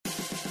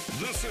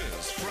This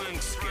is Frank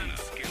Skinner.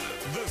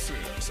 This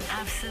is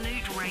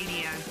Absolute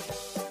Radio.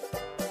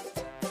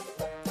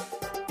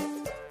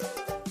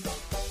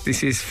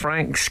 This is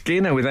Frank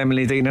Skinner with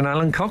Emily Dean and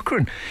Alan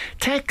Cochrane.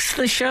 Text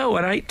the show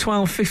at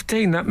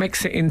 81215. That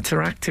makes it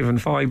interactive and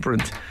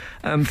vibrant.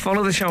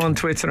 Follow the show on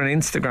Twitter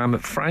and Instagram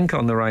at Frank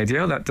on the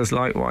Radio. That does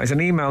likewise.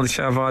 And email the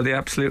show via the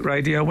Absolute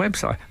Radio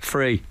website.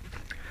 Free.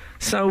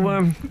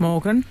 So,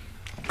 Morgan.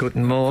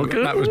 Guten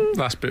Morgen. That was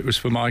last bit was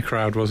for my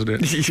crowd, wasn't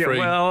it? Yeah,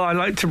 well, I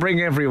like to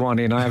bring everyone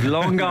in. I have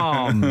long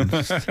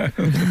arms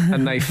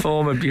and they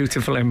form a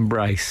beautiful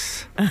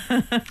embrace,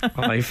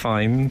 I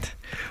find.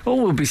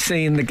 Oh, we'll be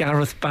seeing the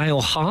Gareth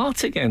Bale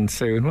heart again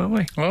soon, won't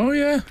we? Oh,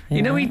 yeah.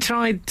 You know, he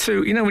tried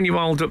to, when you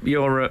hold up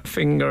your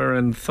finger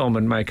and thumb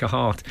and make a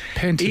heart.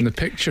 Painting the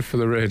picture for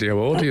the radio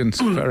audience.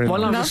 Very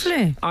nice.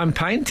 Lovely. I'm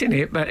painting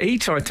it, but he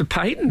tried to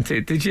patent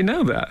it. Did you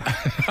know that?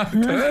 I've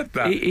heard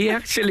that. He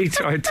actually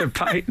tried to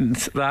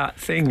patent that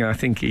thing. I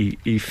think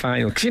he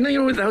failed. 'Cause you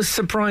know those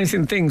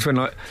surprising things when,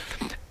 like,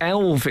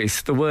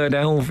 Elvis, the word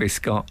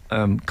Elvis got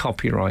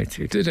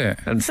copyrighted. Did it?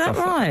 And Is that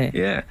stuff right?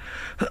 Yeah.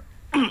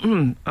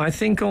 I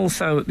think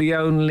also the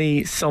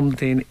only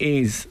something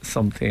is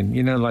something,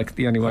 like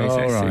the only way is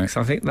Essex.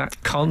 Right. I think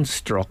that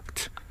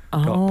construct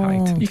got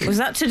patented. Was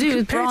that to do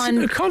with Painting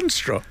Brian? a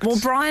construct. Well,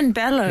 Brian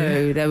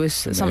Bellow, there was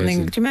something.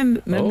 Amazing. Do you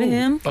remember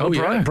him? Oh,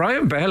 yeah.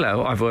 Brian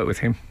Bellow, I've worked with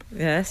him.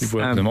 Yes. You've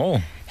worked with them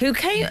all. Who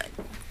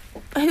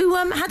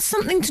had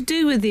something to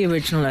do with the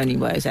original Only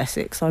Way is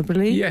Essex, I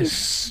believe.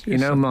 Yes. You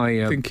know my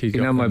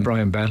my them.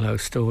 Brian Bellow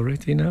story.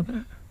 Do you know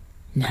that?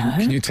 No.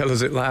 Can you tell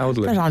us it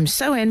loudly? But I'm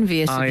so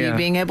envious of you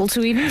being able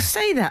to even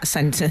say that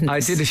sentence. I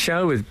did a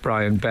show with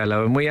Brian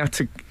Bellow, and we had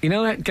to,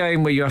 that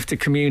game where you have to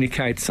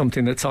communicate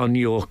something that's on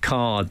your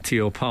card to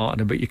your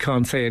partner, but you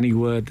can't say any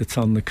word that's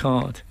on the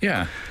card.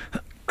 Yeah.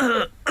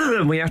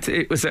 We had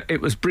to.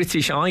 It was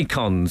British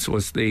Icons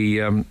was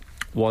the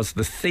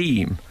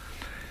theme,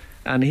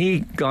 and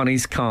he got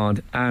his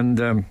card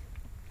and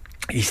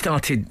he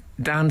started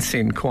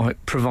dancing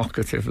quite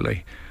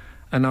provocatively,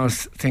 and I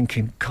was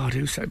thinking, God,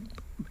 who said?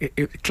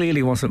 It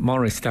clearly wasn't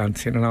Morris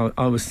dancing, and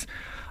I was,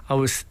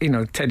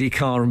 Teddy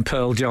Carr and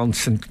Pearl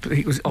Johnson.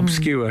 It was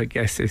obscure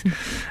guesses,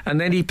 and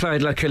then he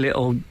played like a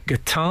little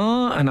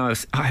guitar, and I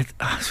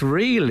was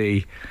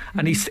really,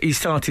 and he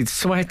started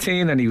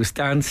sweating, and he was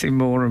dancing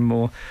more and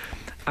more,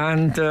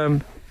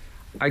 and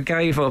I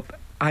gave up.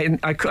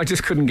 I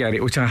just couldn't get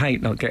it, which I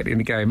hate not getting in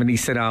the game. And he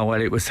said, "Oh well,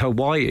 it was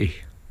Hawaii."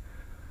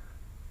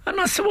 And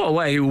I said, what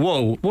way?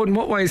 Whoa.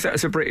 What way is that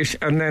as a British?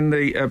 And then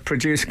the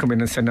producer came in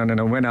and said,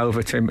 no, went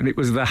over to him, and it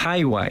was the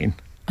Haywain.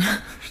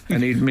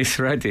 And he'd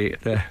misread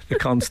it, the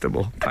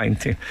constable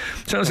painting.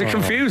 So it was a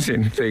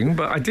confusing thing,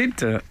 but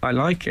I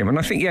like him. And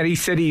I think, he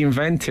said he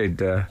invented...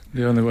 The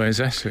Only Way is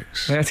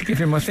Essex. They had to give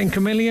him, I think,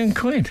 £1 million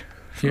for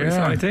his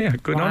idea.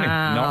 Good on him.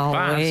 Not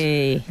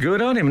bad.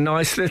 Good on him.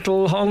 Nice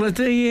little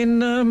holiday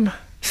in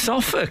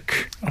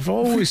Suffolk. I've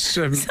always...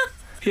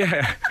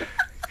 Yeah.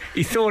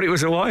 He thought it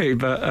was Hawaii,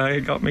 but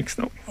it got mixed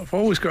up. I've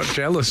always got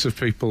jealous of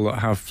people that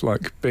have,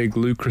 like, big,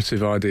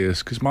 lucrative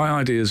ideas, because my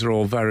ideas are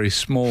all very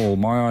small.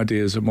 My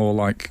ideas are more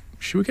like,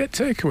 should we get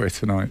takeaway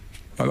tonight?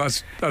 Like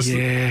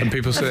and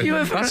people say,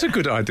 that's a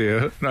good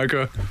idea. And I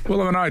go,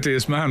 well, I'm an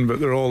ideas man, but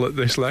they're all at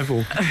this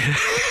level.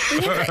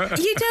 But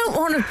you don't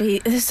want to be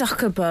the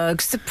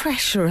Zuckerbergs, the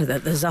pressure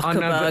that the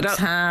Zuckerbergs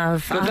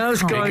have. But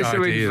those guys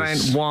who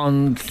invent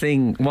one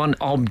thing, one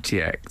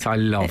object, I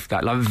love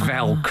that. Like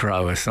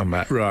Velcro or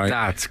something. Right.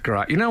 That's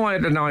great. I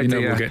had an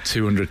idea. We'll get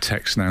 200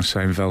 texts now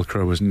saying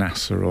Velcro was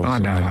NASA or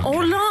something. I know.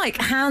 Or like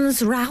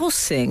Hans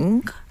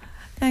Rousing.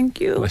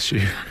 Thank you. Bless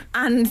you.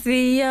 And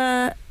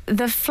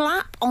the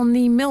flap on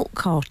the milk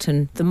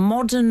carton, the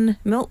modern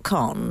milk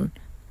carton.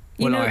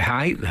 I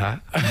hate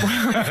that.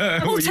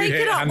 We'll take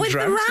it up with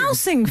the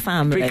Rousing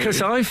family.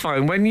 Because I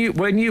find when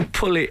you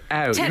pull it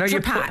out,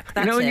 Tetra Pak,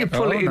 when you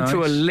pull it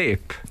into a nice.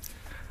 lip,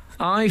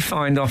 I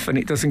find often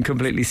it doesn't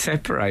completely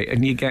separate,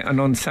 and you get an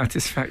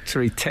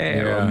unsatisfactory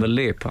tear on the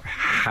lip. I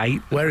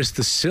hate that. Whereas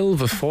the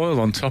silver foil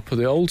on top of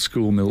the old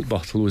school milk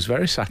bottle was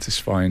very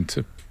satisfying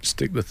to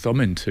stick the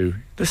thumb into.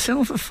 The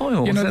silver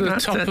foil? The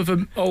top of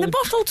an old... The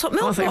bottle top,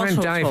 milk bottle. I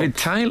think David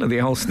Taylor, the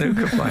old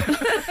snooker player.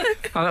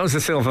 That was the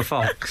silver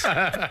fox.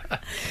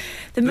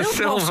 The milk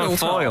silver bottle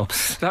foil.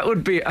 tops. That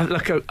would be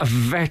like a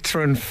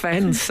veteran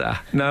fencer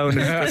known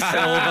as the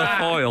silver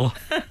foil.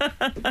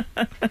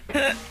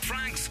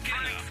 Frank Skinner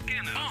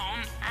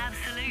on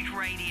Absolute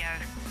Radio.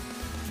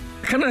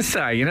 Can I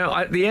say,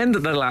 at the end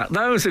of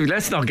those of you,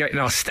 let's not get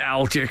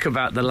nostalgic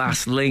about the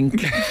last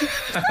link.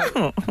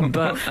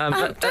 but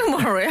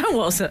don't worry, I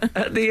wasn't.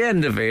 at the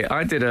end of it,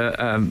 I did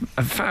a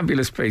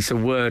fabulous piece of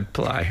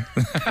wordplay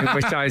in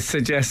which I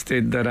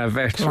suggested that a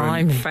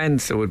veteran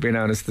fencer would be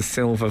known as the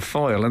silver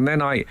foil. And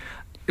then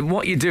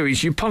what you do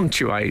is you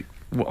punctuate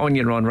on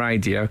your on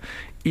radio.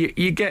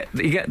 You get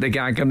the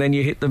gag, and then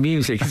you hit the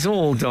music. It's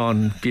all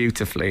done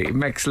beautifully. It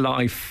makes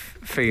life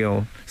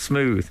feel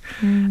smooth.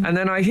 And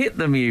then I hit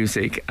the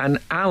music, and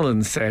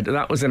Alun said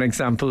that was an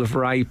example of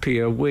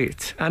rapier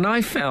wit, and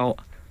I felt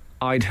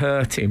I'd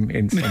hurt him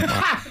in some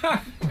way.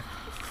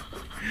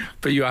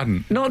 But you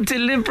hadn't. Not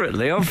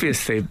deliberately,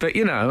 obviously, but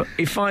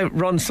if I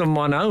run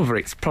someone over,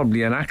 it's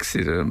probably an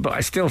accident, but I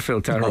still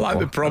feel terrible. I like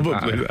the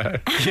probably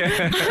there.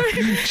 Yeah.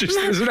 Just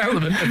there's an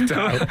element of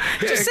doubt.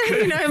 Just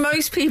so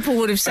most people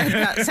would have said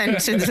that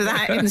sentence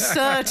without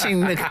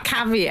inserting the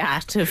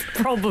caveat of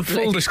probably.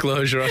 Full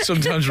disclosure, I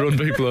sometimes run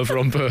people over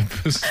on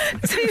purpose.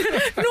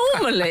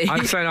 Normally.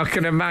 I'm saying I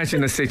can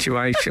imagine a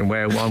situation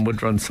where one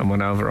would run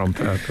someone over on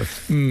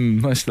purpose.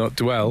 Let's not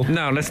dwell.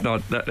 No, let's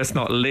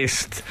not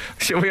list.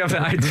 Shall we have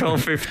that 8:12:15?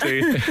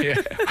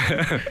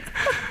 Yeah.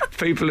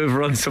 People who've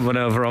run someone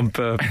over on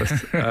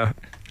purpose.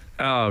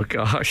 Oh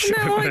gosh,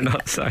 No, I better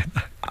not say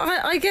that.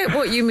 I get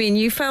what you mean.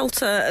 You felt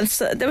there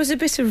was a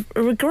bit of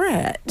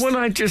regret. Well,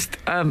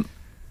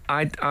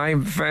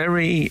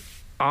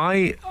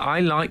 I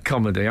like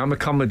comedy. I'm a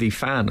comedy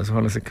fan as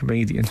well as a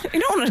comedian.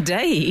 You're not on a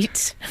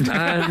date.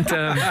 And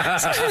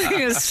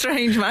Something a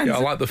strange man. Yeah,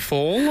 I like The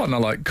Fall and I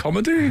like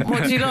comedy.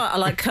 What do you like? I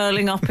like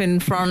curling up in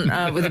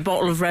front with a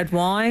bottle of red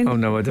wine. oh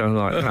no, I don't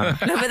like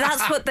that. No, but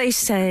that's what they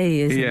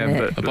say, isn't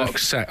it? But A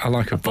box set. I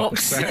like a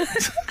box set.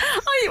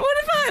 What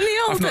about in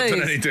the old I've not days?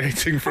 done any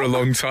dating for a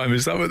long time.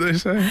 Is that what they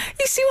say?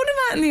 You see, what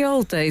about in the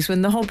old days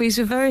when the hobbies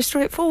were very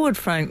straightforward,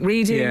 Frank?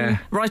 Reading, Yeah.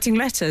 writing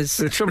letters.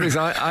 the trouble is,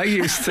 I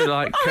used to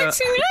like.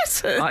 Writing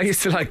letters? I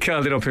used to like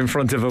curling up in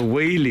front of a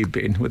wheelie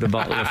bin with a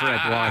bottle of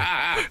red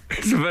wine.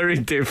 It's a very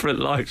different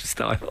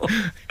lifestyle.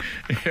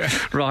 Yeah.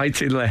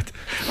 Writing letters.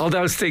 All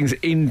those things,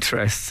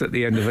 interests at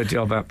the end of a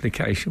job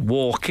application.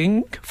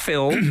 Walking,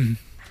 film.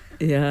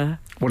 Yeah.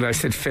 Well, they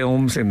said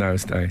films in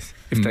those days.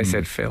 If they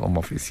said film,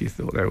 obviously you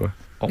thought they were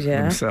off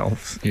Yeah.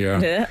 themselves. Yeah.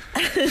 Yeah.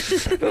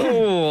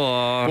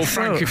 Oh, Well,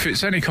 Frank, if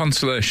it's any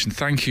consolation,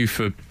 thank you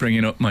for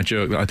bringing up my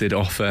joke that I did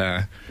off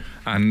air.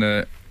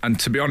 And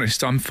to be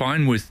honest, I'm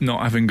fine with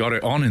not having got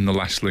it on in the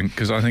last link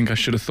because I think I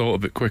should have thought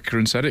of it quicker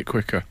and said it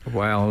quicker.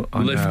 well,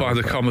 I Live know, by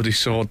the but comedy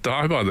sword,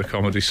 die by the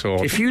comedy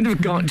sword. If you'd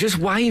have got, just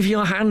wave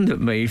your hand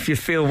at me if you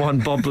feel one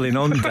bobbling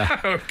under,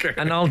 Okay.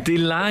 and I'll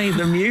delay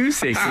the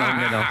music long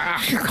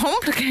enough.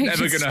 Complicated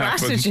Never gonna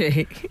happen.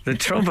 strategy. The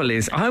trouble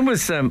is, I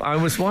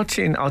was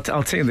watching. I'll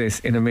tell you this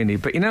in a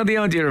minute. But the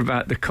idea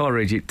about the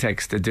courage it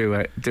takes to do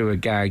a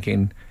gag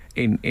in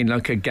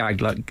like a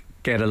gag like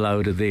Get a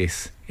Load of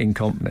This in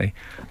company.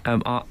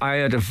 I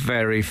had a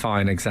very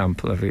fine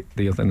example of it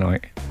the other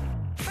night.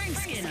 Frank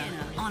Skinner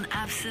on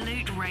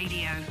Absolute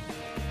Radio.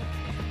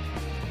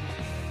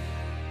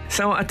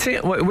 So I tell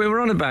you, we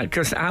were on about,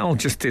 because Al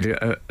just did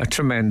a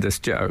tremendous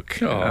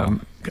joke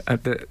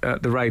at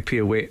the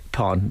rapier wit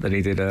pun that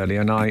he did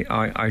earlier, and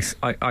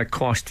I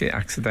quashed it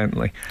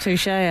accidentally.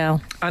 Touche,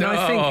 Al. And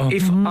I think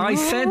if I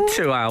said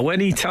to Al, when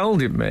he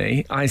told it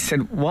me, I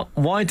said,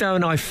 why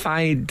don't I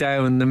fade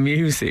down the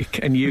music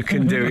and you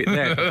can do it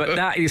then? But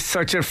that is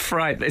such a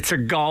frame. It's a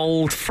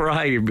gold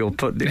frame you'll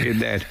put it in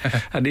there.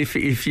 And if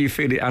you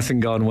feel it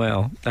hasn't gone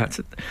well, that's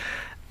it.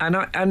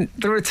 And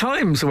there are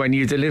times when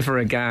you deliver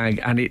a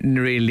gag and it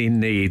really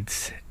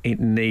needs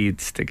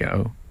to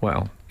go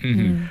well.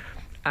 Mm-hmm.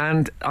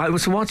 And I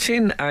was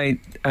watching a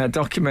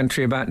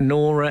documentary about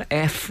Nora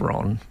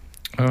Ephron.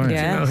 Oh, Do you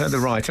Yes. know her, the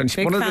writer? And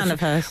Big fan of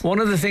hers. One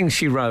of the things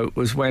she wrote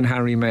was When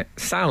Harry Met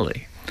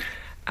Sally.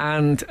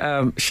 And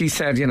she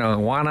said,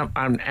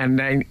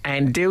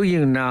 and do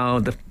you know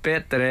the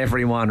bit that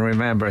everyone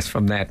remembers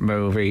from that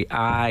movie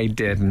I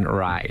didn't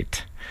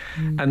write?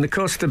 And of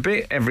course, the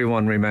bit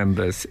everyone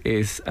remembers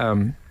is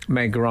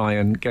Meg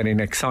Ryan getting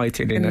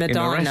excited in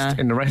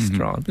the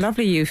restaurant.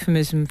 Lovely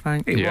euphemism,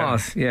 Frank. It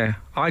was, yeah.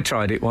 I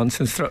tried it once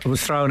and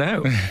was thrown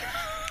out.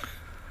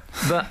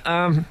 But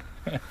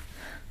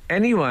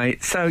anyway,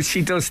 so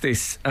she does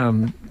this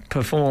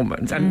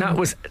performance, and that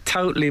was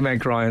totally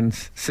Meg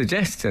Ryan's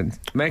suggestion.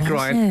 Meg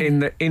Ryan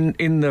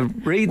in the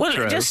read Well,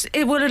 through.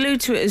 it will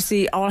allude to it as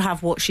the "I'll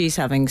have what she's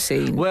having"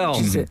 scene. Well,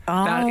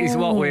 that is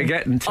what we're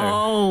getting to.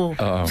 Oh,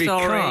 Because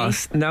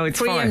sorry. no, it's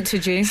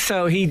Preempted fine. you.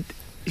 So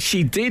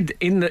she did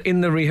in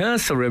the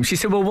rehearsal room. She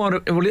said, "Well,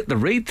 at the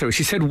read through?"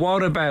 She said,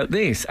 "What about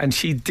this?" And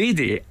she did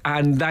it,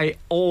 and they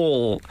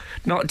all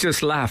not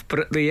just laughed, but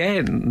at the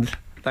end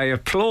they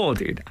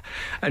applauded.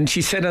 And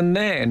she said, and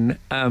then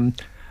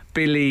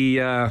Billy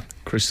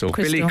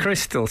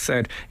Crystal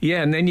said,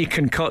 "Yeah," and then you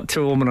can cut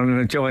to a woman on an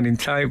adjoining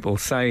table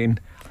saying,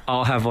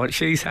 "I'll have what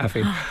she's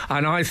having."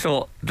 And I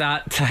thought,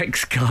 that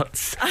takes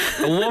guts.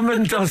 A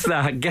woman does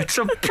that, gets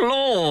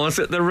applause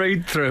at the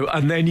read-through,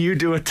 and then you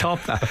do a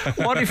topper.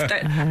 What if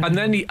that... And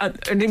then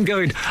and him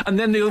going... And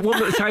then the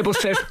woman at the table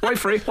says, wait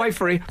for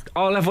it,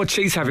 I'll have what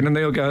she's having. And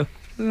they'll go...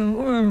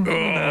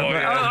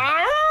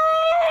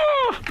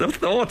 The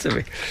thought of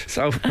it.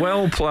 So,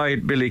 well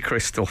played, Billy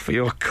Crystal, for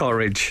your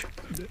courage.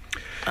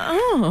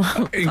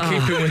 In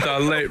keeping with our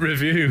late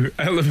review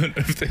element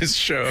of this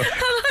show.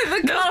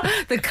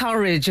 The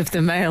courage of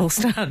the male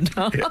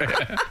stand-up.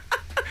 Yeah.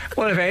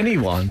 Well, if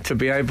anyone to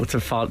be able to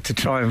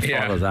try and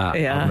follow that,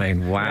 I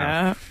mean, wow.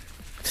 Yeah.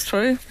 It's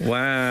true.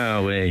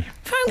 Wowee.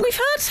 Frank, we've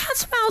had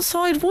some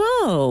outside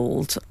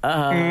world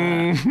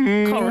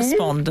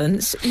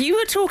correspondence. You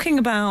were talking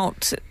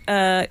about,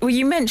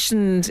 you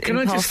mentioned... Can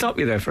I just stop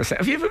you there for a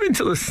second? Have you ever been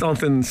to the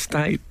southern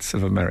states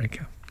of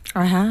America?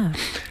 I have.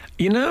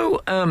 You know,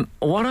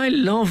 what I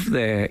love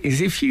there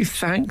is if you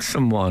thank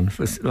someone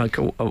for, like,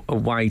 a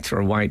waiter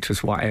or a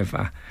waitress,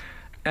 whatever.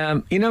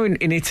 You know,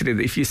 in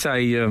Italy, if you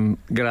say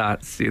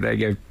grazie, they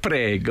go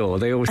prego.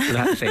 They always do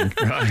that thing.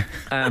 Right.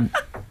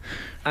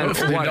 And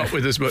hopefully not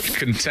with as much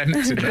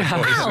contempt in their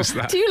voice as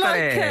that. Do you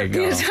like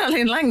the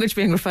Italian language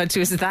being referred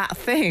to as that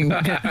thing?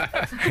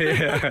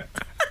 Yeah.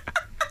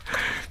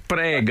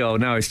 Prego.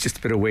 No, it's just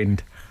a bit of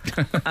wind.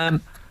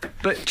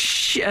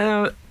 But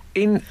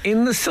in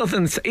the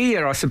southern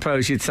here, I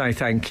suppose you'd say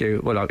thank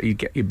you. Well,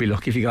 you'd be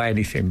lucky if you got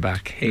anything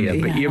back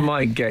here, but you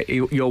might get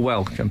you're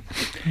welcome.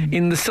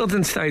 In the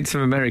southern states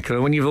of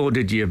America, when you've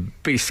ordered your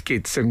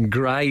biscuits and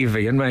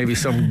gravy and maybe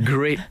some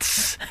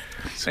grits,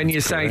 and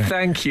you say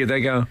thank you,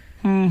 they go,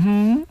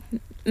 and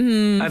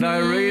I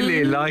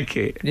really like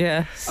it.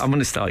 Yes. I'm going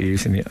to start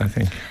using it, I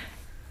think.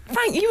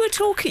 Frank,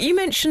 you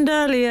mentioned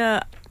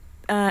earlier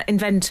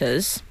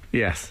inventors.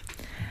 Yes.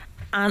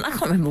 And I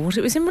can't remember what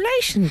it was in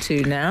relation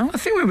to now. I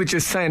think we were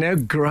just saying how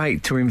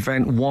great to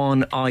invent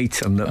one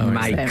item that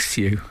makes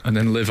you. And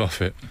then live off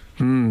it.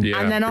 Yeah, and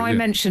then brilliant. I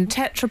mentioned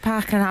Tetra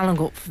Pak and Alun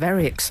got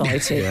very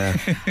excited.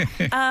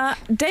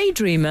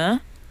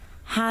 Daydreamer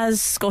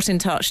has got in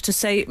touch to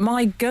say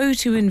my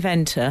go-to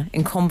inventor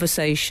in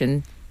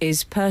conversation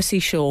is Percy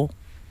Shaw,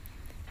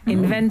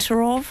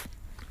 inventor of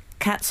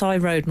Cat's Eye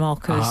Road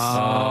Markers.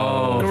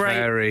 Oh,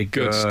 very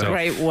good stuff.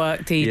 Great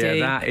work, DD.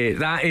 Yeah,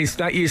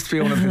 that used to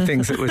be one of the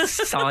things that was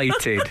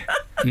cited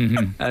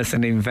as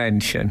an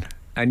invention.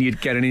 And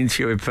you'd get an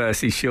interview with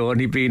Percy Shaw,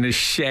 and he'd be in a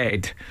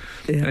shed,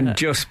 and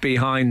just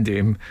behind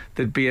him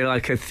there'd be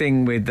like a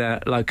thing with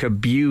like a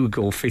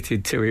bugle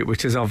fitted to it,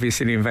 which is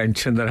obviously an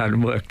invention that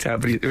hadn't worked out,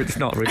 but it's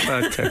not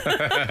referred to.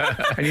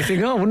 And you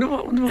think, I wonder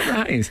what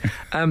that is.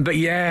 But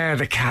yeah,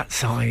 the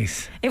cat's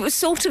eyes. It was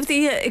sort of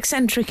the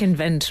eccentric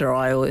inventor.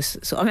 I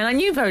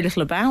knew very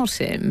little about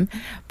him,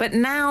 but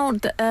now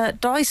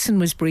Dyson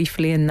was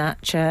briefly in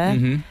that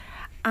chair.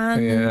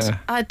 And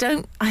I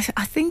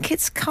think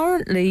it's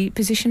currently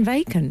position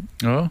vacant.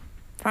 Oh,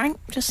 Frank,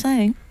 just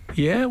saying.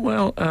 Yeah,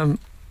 well,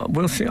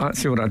 we'll see. I'll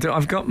see what I do.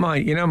 I've got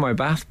my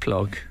bath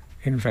plug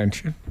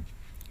invention.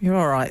 You're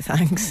all right,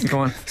 thanks. Go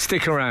on,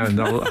 stick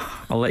around. I'll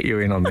let you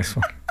in on this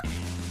one.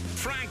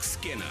 Frank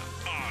Skinner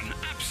on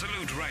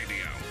Absolute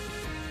Radio.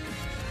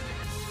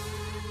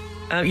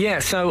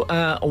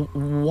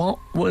 What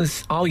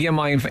was... Oh, yeah,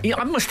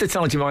 I must have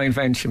told you my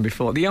invention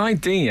before. The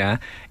idea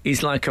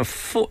is like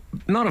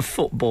not a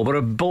football, but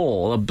a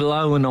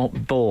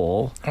blown-up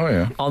ball. Oh,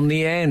 yeah. On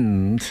the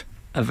end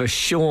of a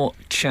short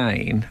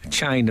chain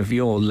of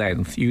your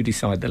length. You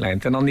decide the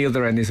length. And on the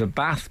other end is a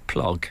bath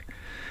plug,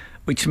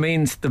 which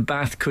means the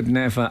bath could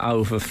never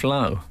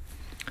overflow,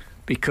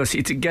 because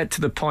it'd get to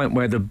the point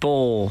where the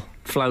ball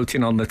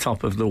floating on the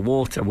top of the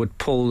water would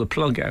pull the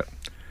plug out.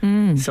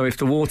 So if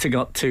the water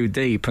got too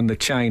deep and the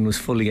chain was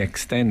fully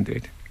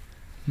extended,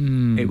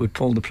 it would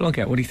pull the plug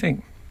out. What do you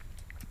think?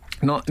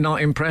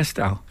 Not impressed,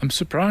 Al? I'm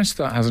surprised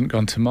that hasn't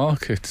gone to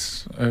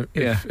market,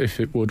 if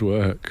it would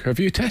work. Have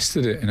you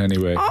tested it in any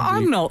way?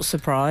 I'm not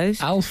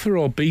surprised. Alpha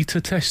or beta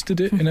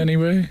tested it in any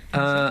way?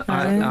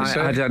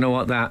 I don't know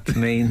what that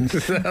means.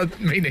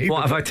 Me neither.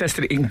 What, have I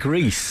tested it in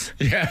Greece?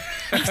 Yeah.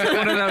 It's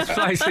one of those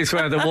places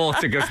where the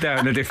water goes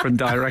down a different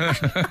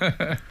direction.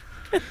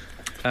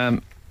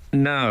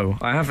 No,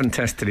 I haven't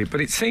tested it,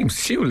 but it seems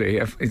surely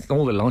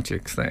all the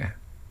logic's there.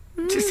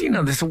 Just,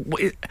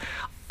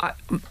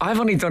 I've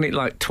only done it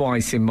like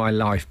twice in my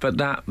life, but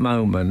that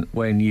moment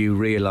when you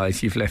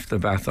realise you've left the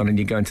bath on and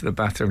you go into the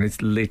bathroom and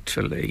it's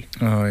literally...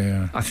 Oh,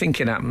 yeah. I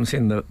think it happens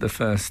in the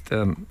first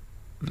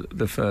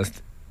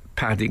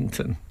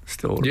Paddington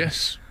story.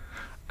 Yes.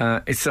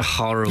 It's a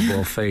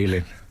horrible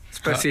feeling.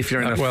 Especially if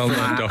you're in a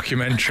well-known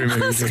documentary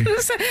movie. I was going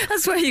to say,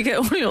 that's where you get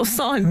all your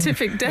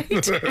scientific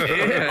data.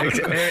 Yeah,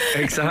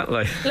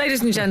 exactly.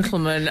 Ladies and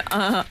gentlemen,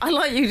 I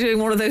like you doing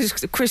one of those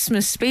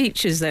Christmas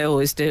speeches they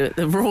always do at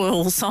the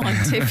Royal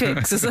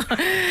Scientifics.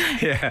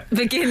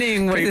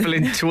 Beginning with... People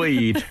in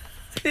tweed.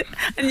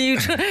 And you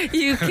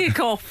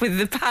kick off with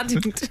the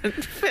Paddington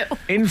film.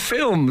 In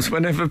films,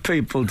 whenever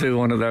people do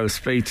one of those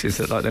speeches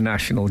at like the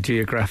National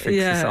Geographic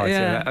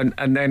Society,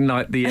 and then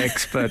like the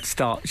experts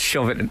start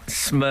shoving and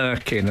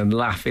smirking and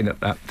laughing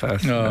at that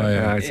person.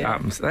 It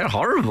happens. They're a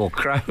horrible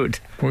crowd.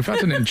 We've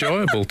had an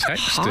enjoyable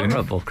text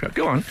Horrible crowd.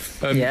 Go on.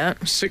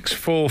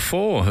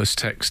 644 has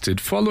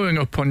texted, following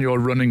up on your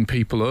running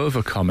people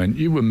over comment,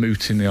 you were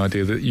mooting the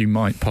idea that you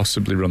might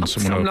possibly run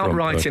someone over. I'm not on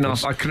writing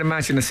purpose. off. I could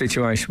imagine a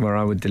situation where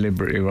I would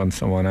deliberately run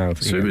someone out.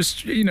 So it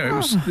was,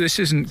 this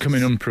isn't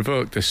coming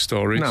unprovoked, this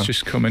story. It's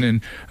just coming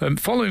in.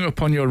 Following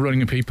up on your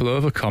running people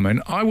over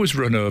comment, I was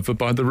run over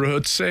by the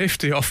road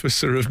safety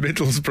officer of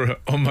Middlesbrough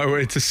on my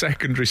way to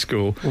secondary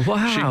school.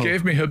 Wow. She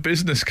gave me her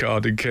business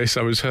card in case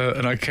I was hurt,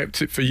 and I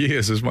kept it for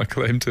years as my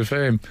claim to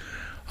fame.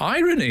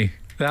 Irony.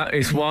 That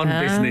is one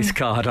business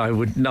card I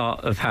would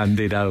not have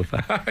handed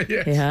over.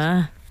 Yes.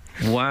 Yeah.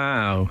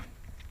 Wow.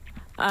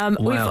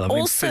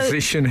 Also,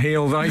 physician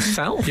heal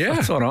thyself. Yeah.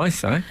 That's what I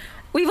say.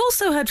 We've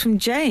also heard from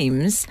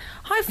James.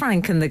 Hi,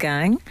 Frank and the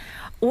gang.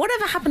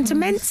 Whatever happened to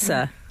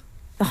Mensa?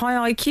 the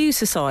High IQ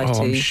Society.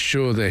 Oh, I'm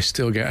sure they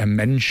still get a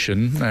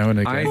mention now and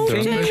again.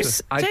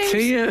 I tell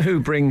you who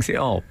brings it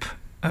up.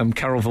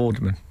 Carol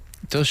Vorderman.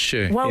 Does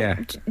she? Well, Yeah.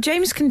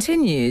 James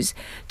continues,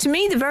 to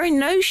me, the very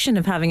notion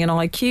of having an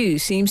IQ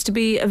seems to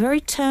be a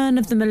very turn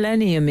of the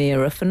millennium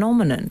era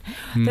phenomenon.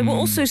 There were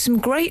also some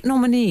great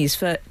nominees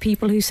for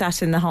people who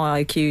sat in the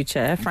high IQ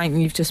chair. Frank,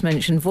 you've just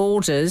mentioned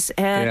Vorders.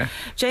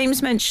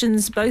 James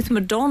mentions both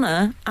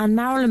Madonna and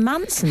Marilyn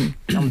Manson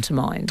come to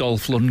mind.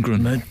 Dolph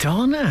Lundgren.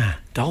 Madonna.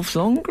 Dolph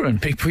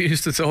Lundgren. People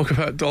used to talk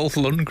about Dolph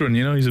Lundgren.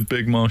 You know, he's a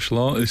big martial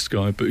artist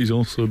guy, but he's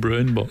also a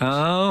brain box.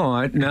 Oh,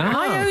 I know.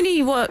 I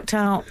only worked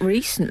out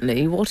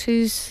recently what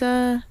his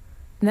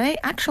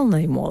actual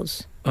name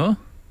was. Oh?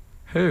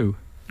 Who?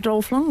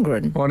 Dolph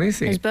Lundgren. What is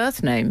His it?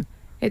 birth name.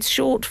 It's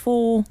short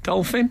for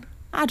Dolphin?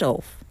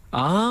 Adolf.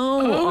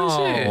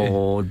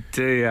 Oh,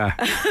 dear.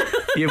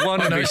 You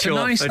want to be it's a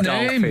short nice for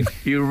name. Dolphin.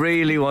 You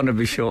really want to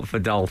be short for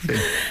Dolphin.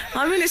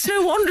 I mean, it's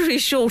no wonder he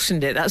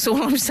shortened it, that's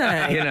all I'm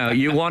saying. You know,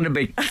 you want to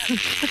be...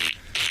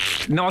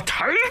 Not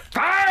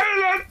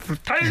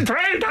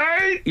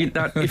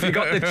if you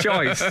got the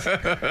choice,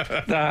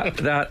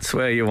 that's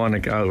where you want to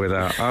go with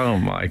that. Oh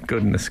my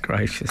goodness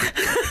gracious!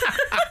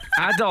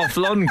 Adolf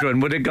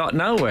Lundgren would have got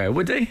nowhere,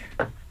 would he?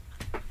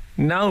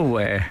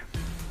 Nowhere.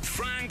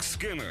 Frank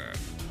Skinner.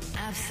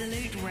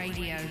 Absolute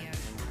Radio.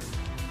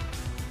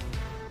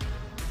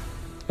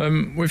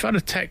 We've had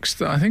a text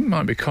that I think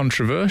might be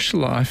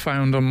controversial that I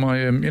found on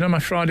my, my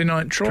Friday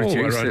night trawl.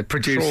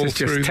 Producers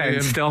just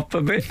tensed up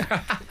a bit. No,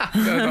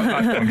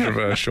 not that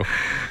controversial.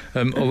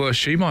 Although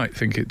she might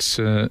think it's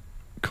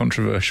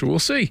controversial. We'll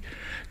see.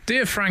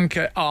 Dear Frank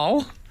et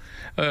al.,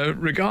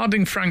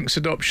 regarding Frank's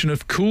adoption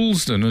of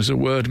Coulsdon as a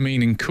word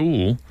meaning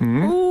cool,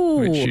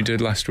 which you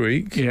did last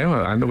week. Yeah,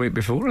 well, and the week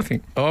before, I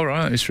think. All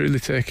right, it's really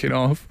taking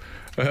off.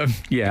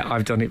 Yeah,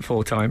 I've done it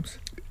 4 times.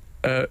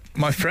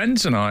 My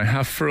friends and I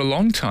have for a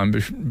long time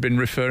been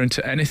referring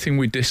to anything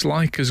we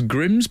dislike as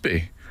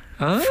Grimsby.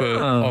 For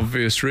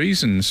obvious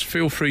reasons.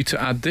 Feel free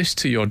to add this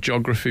to your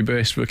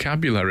geography-based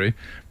vocabulary.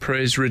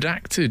 Praise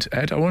redacted.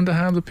 Ed, I wonder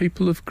how the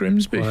people of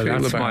Grimsby feel about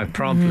it. That's my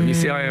problem. You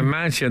see, I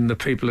imagine the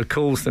people of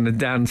Coulsdon are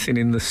dancing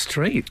in the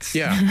streets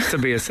to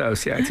be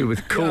associated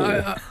with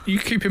cool. You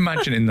keep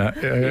imagining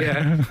that.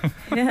 Yeah.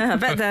 Yeah, I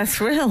bet they're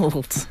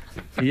thrilled.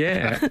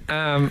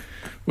 Yeah.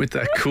 With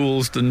their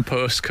Coulsdon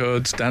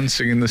postcodes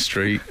dancing in the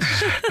streets.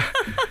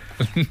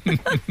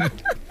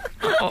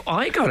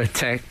 I got a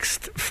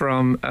text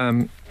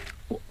from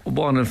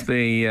one of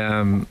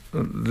the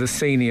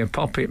senior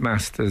puppet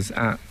masters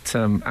at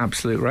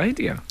Absolute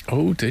Radio.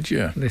 Oh, did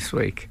you? This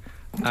week.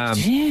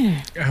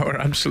 Yeah. Our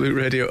Absolute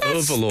Radio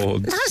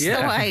overlords. That's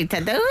the way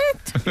to do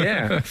it.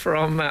 Yeah,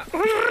 from...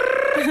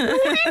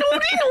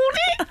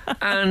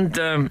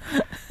 and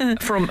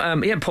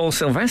from Paul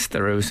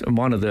Sylvester, who's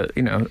one of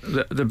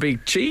the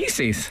big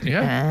cheesies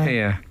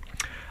here.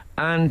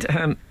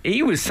 And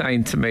he was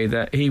saying to me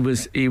that he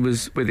was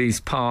with his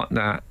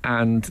partner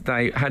and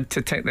they had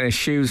to take their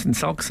shoes and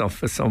socks off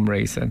for some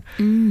reason.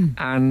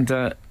 And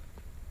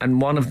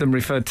one of them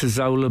referred to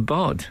Zola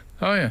Bod.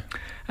 Oh, yeah.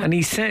 And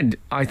he said,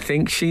 I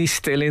think she's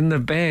still in the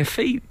bare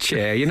feet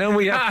chair. You know,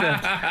 we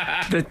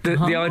have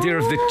the idea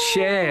of the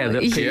chair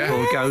that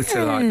people go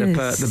to, like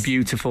the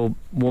beautiful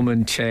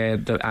woman chair,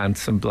 the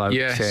handsome bloke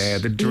chair,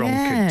 the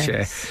drunkard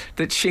chair,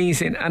 that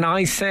she's in. And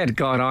I said,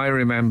 God, I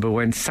remember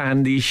when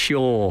Sandy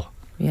Shaw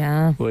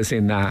was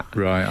in that.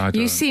 Right, I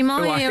don't. You see,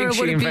 my I era think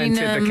she would have been...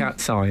 invented the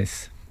cat's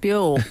eyes.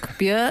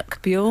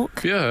 Björk.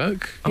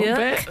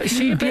 Is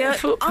she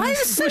barefoot? I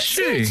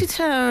associated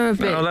her a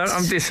bit. No,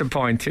 I'm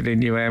disappointed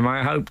in you, Em.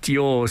 I hoped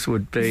yours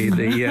would be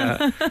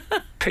the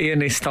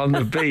pianist on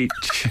the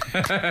beach.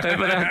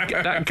 Remember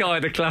that guy,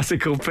 the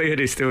classical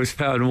pianist who was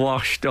found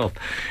washed up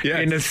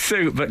in a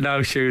suit but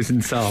no shoes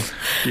and socks.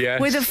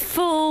 Yes. With a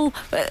full,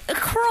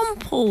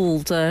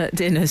 crumpled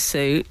dinner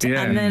suit.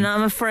 Yeah. And then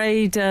I'm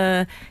afraid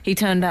he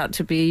turned out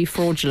to be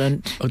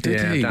fraudulent. Oh,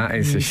 did he? That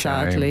is a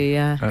shame. Sadly,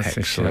 That's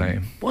Excellent. a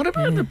shame. What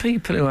about the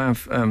people who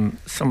have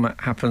something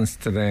happens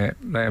to they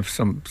have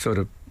some sort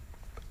of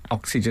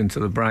oxygen to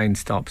the brain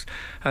stops,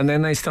 and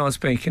then they start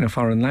speaking a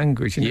foreign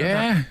language? You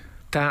know,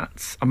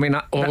 that's. I mean,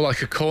 or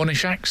like a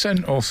Cornish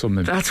accent or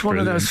something. That's one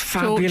of those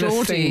fabulous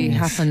Geordie things.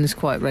 happens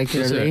quite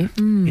regularly.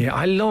 Yeah,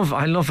 I love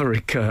a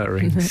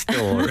recurring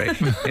story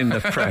in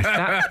the press.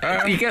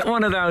 You get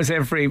one of those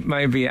every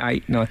maybe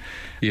 8, 9.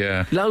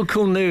 Yeah.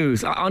 Local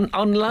news on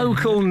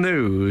local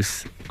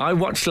news. I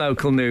watch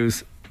local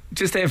news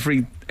just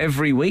every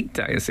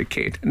weekday as a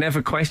kid.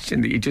 Never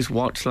questioned it. You just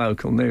watch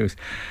local news.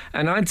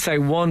 And I'd say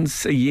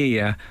once a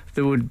year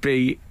there would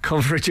be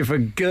coverage of a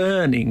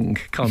gurning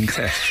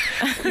contest.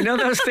 You know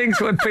those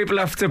things when people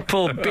have to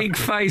pull big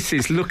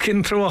faces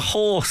looking through a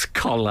horse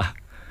collar?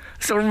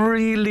 It's a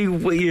really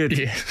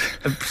weird,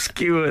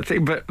 obscure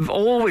thing, but I've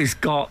always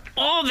got,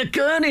 the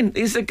gurning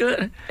is a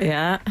gurn.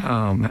 Yeah.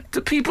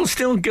 Do people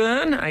still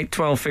gurn? 8,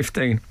 12,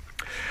 15.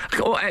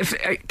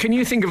 Can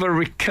you think of a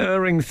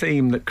recurring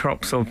theme that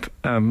crops up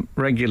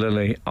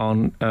regularly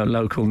on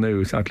local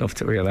news? I'd love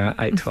to hear that.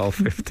 8, 12,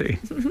 15.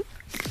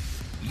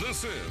 The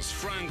This is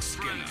Frank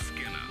Skinner.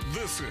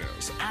 This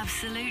is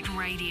Absolute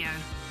Radio.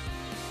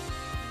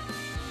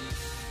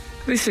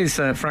 This is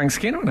Frank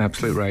Skinner on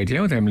Absolute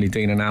Radio with Emily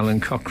Dean and Alan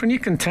Cochrane. You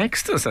can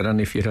text us, I don't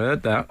know if you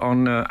heard that,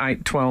 on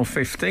 8 12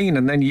 15,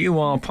 and then you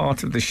are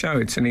part of the show.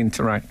 It's an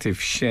interactive,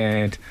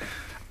 shared...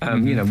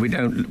 You know,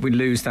 we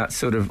lose that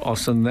sort of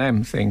us and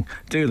them thing.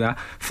 Do that.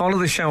 Follow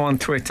the show on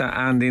Twitter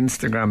and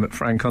Instagram at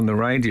Frank on the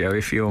Radio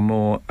if you're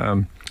more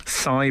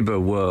cyber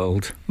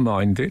world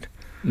minded.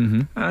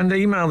 And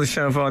email the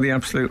show via the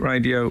Absolute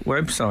Radio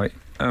website.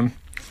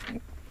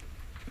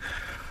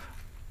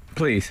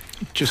 Please.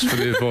 Just for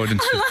the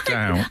avoidance of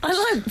doubt.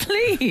 I like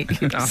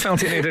please. I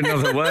felt it needed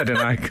another word and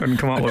I couldn't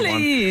come up with one.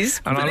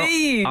 Please.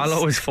 I'll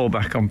always fall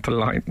back on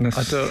politeness.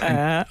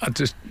 I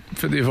just,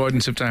 for the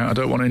avoidance of doubt, I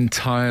don't want to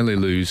entirely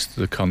lose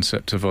the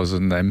concept of us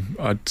and them.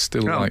 I'd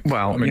still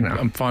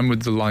I'm fine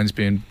with the lines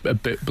being a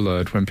bit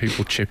blurred when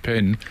people chip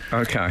in.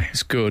 Okay.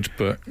 It's good,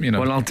 but, you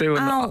know. Well, I'll do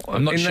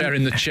I'm not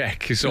sharing the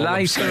check, is all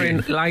I'm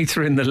saying.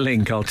 Later in the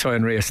link, I'll try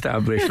and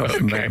re-establish us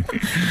and them.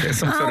 Get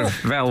some sort of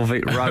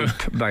velvet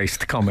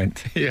rope-based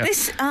comment. Yeah.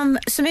 This,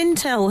 some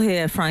intel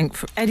here, Frank.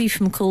 Eddie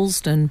from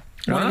Coulsdon.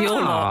 One of your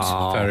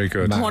lot. Very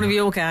good. One of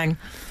your gang.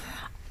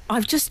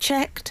 I've just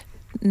checked.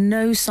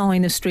 No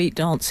sign of street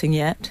dancing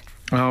yet.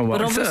 Oh, well,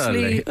 but it's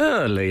obviously,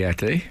 early,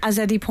 Eddie. As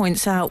Eddie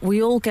points out,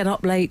 we all get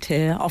up late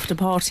here after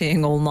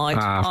partying all night.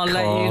 I'll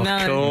let you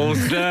know.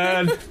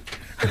 Coulsdon.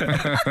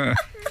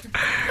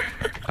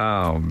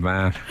 Oh,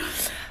 man.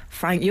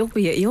 Frank, you'll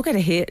get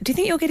a do you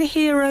think you'll get a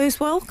hero's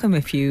welcome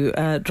if you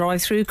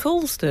drive through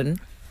Coulsdon?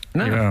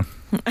 No. Yeah.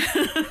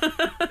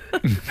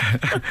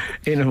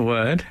 In a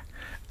word,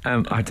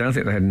 I don't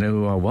think they knew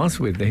who I was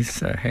with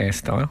this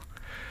hairstyle.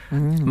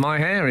 My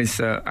hair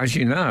is, as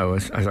you know,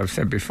 as I've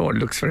said before, it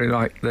looks very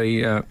like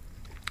the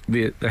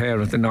hair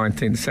of the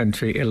 19th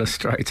century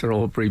illustrator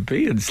Aubrey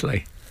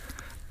Beardsley.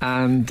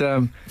 And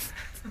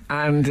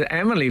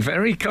Emily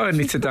very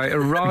kindly today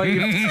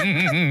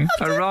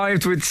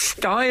arrived with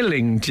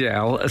styling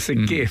gel as a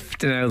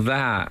gift. Now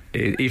that,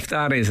 if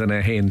that isn't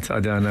a hint, I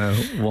don't know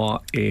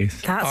what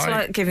is. That's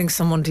like giving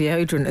someone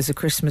deodorant as a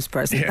Christmas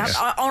present. Yes.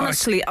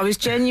 I was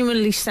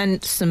genuinely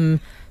sent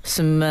some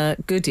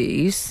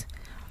goodies,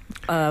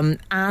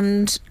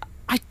 and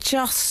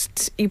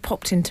you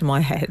popped into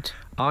my head.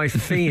 I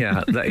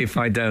fear that if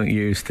I don't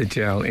use the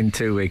gel in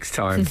 2 weeks'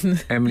 time,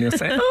 Emily will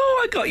say,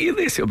 "Oh, I got you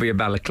this." It'll be a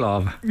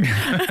balaclava.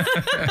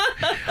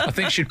 I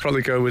think she'd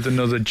probably go with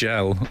another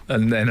gel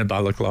and then a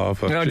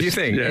balaclava. No, do you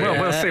think? Yeah,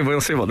 well,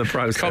 we'll see what the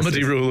process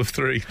Comedy is. rule of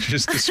 3,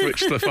 just to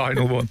switch the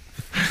final one.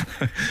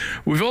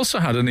 We've also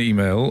had an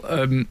email.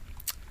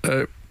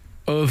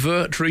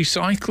 Overt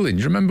recycling. Do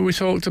you remember we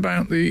talked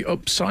about the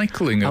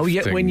upcycling of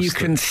things? When you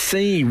can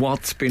see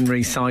what's been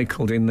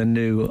recycled in the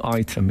new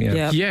item,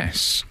 yeah.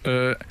 Yes.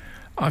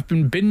 I've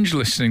been binge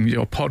listening to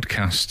your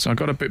podcasts. I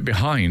got a bit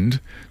behind,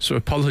 so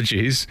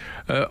apologies.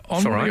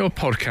 On your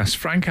podcast,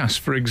 Frank asked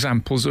for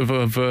examples of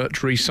overt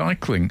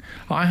recycling.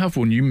 I have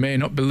one you may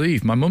not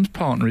believe. My mum's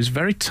partner is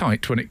very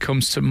tight when it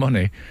comes to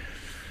money.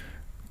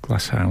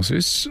 Glass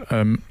houses.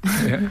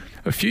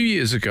 A few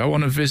years ago,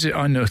 on a visit,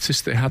 I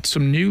noticed they had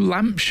some new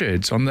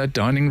lampshades on their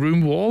dining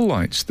room wall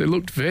lights. They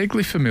looked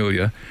vaguely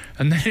familiar,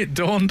 and then it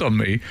dawned on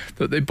me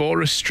that they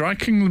bore a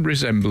striking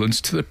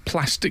resemblance to the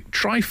plastic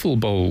trifle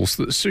bowls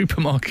that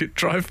supermarket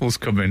trifles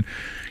come in.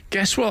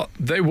 Guess what?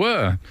 They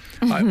were.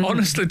 I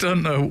honestly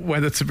don't know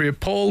whether to be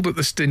appalled at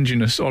the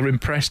stinginess or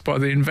impressed by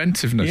the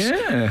inventiveness.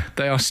 Yeah.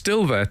 They are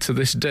still there to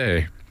this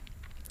day.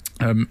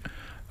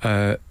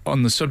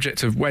 On the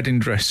subject of wedding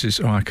dresses,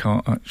 I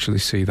can't actually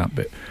see that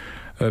bit.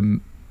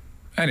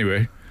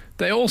 Anyway,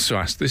 they also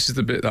asked, this is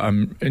the bit that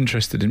I'm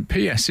interested in.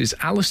 P.S. Is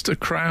Aleister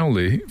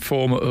Crowley,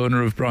 former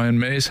owner of Brian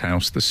May's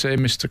house, the same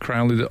Mr.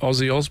 Crowley that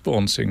Ozzy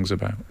Osbourne sings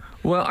about?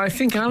 Well, I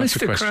think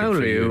Aleister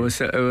Crowley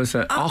was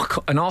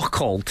an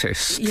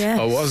occultist. Yes.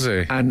 Oh, was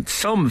he? And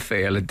some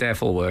feel a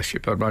devil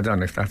worshipper, but I don't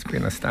know if that's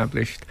been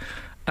established.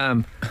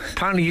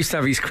 Apparently he used to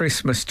have his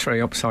Christmas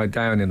tree upside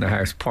down in the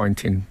house,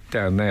 pointing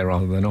down there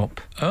rather than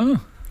up. Oh.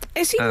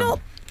 Is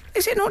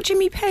it not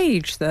Jimmy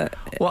Page that...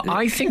 Well,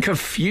 I think a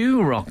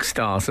few rock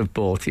stars have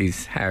bought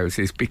his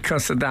houses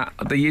because of that.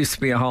 There used to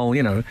be a whole,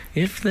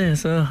 if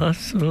there's a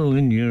hustle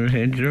in your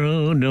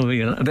hedgerow,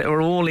 they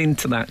were all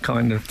into that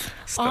kind of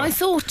stuff. I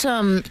thought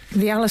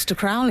the Aleister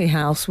Crowley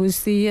house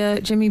was the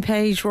Jimmy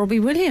Page, Robbie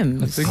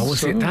Williams.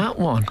 Was it that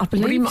one? I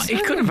believe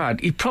He could have had...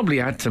 He probably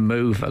had to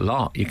move a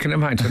lot. You can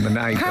imagine the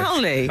neighbours.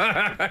 Crowley?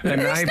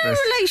 There's no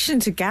relation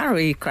to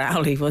Gary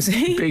Crowley, was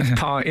he? Big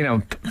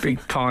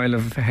pile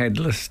of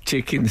headless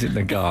chickens in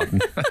the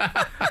garden.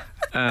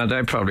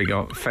 They probably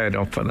got fed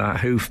up at that.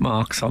 Hoof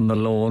marks on the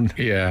lawn.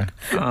 Yeah.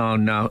 Oh,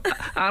 no.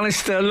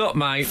 Aleister, look,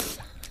 mate.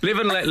 Live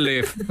and let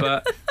live,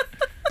 but...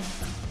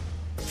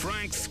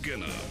 Frank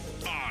Skinner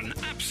on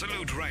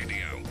Absolute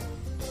Radio.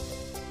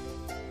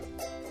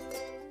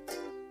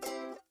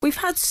 We've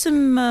had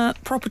some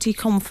property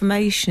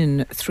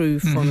confirmation through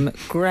from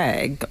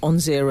Greg on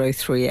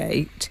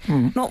 038.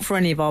 Not for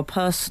any of our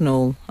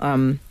personal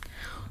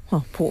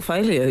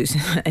portfolios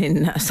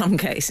in some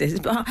cases.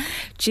 But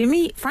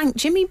Jimmy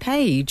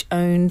Page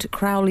owned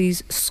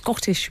Crowley's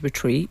Scottish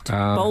retreat,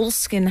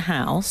 Boleskine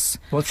House.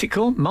 What's it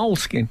called?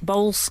 Moleskin?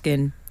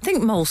 Boleskine.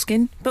 Think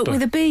moleskin, but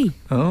with a B.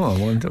 Oh, I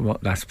wonder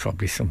what... That's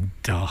probably some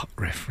dark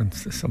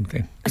reference to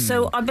something.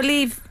 So I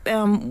believe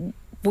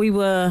we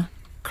were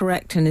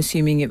correct in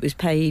assuming it was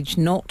Page,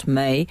 not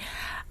May.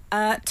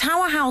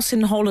 Tower House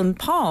in Holland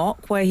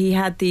Park, where he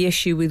had the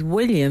issue with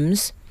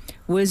Williams,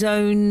 was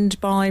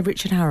owned by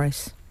Richard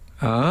Harris.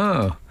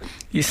 Oh.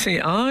 You see,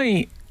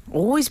 I...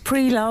 Always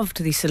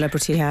pre-loved the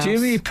celebrity house.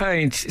 Jimmy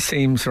Page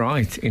seems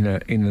right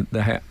in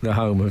the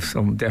home of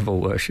some devil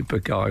worshipper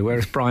guy,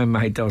 whereas Brian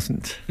May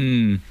doesn't.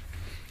 Yeah,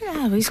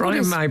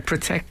 Brian May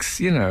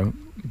protects,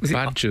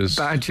 badgers.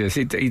 Badgers.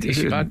 Is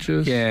it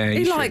badgers? Yeah.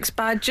 He likes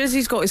badgers.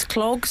 He's got his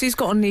clogs. He's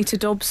got Anita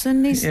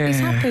Dobson. He's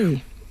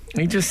happy.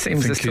 He just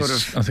seems to sort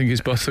of... I think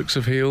his buttocks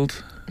have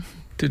healed.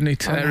 Didn't he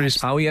tear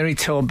his... Oh, yeah, he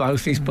tore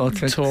both his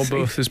buttocks.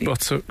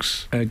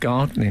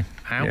 Gardening.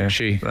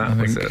 Ouchie. Yeah,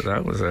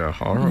 that was a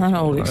horrible... An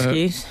old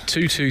excuse.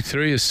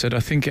 223 has said, I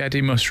think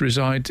Eddie must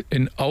reside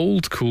in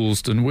Old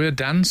Coulsdon. We're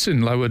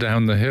dancing lower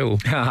down the hill.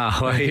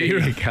 Well, here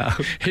you go.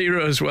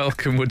 Heroes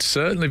Welcome would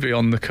certainly be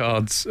on the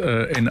cards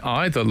in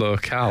either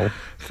locale.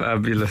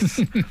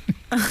 Fabulous.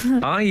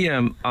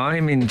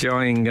 I'm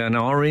enjoying an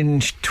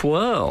orange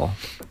twirl.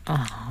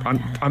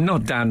 I'm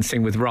not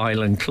dancing with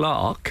Ryland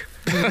Clark.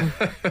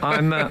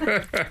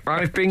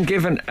 I've been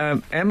given...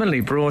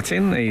 Emily brought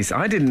in these.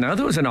 I didn't know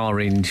there was an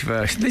orange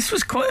version. This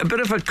was quite a bit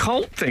of a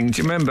cult thing,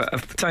 do you remember,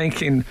 of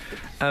taking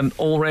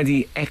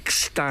already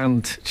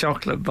extant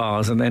chocolate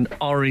bars and then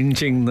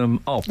oranging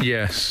them up?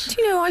 Yes.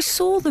 Do you know, I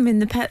saw them in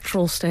the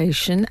petrol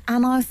station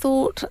and I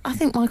thought, I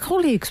think my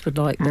colleagues would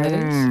like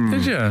those.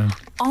 Did you?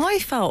 I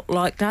felt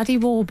like Daddy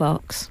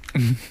Warbucks.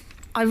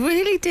 I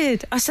really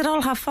did. I said,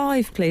 I'll have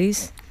 5,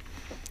 please.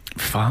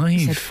 5? I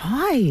said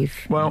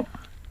 5. Well...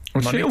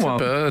 I'll tell you what.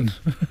 Burn.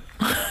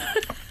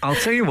 I'll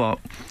tell you what.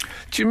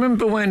 Do you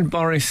remember when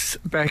Boris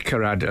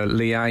Becker had a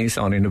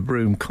liaison in a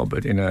broom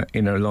cupboard in a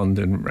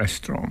London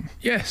restaurant?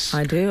 Yes,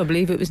 I do. I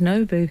believe it was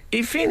Nobu.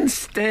 If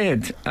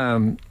instead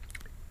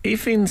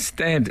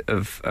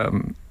of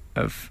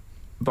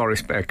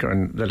Boris Becker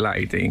and the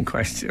lady in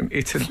question,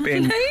 it had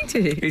been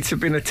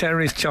a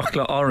Terry's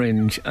chocolate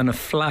orange and a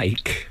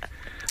flake,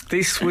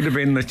 this would have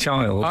been the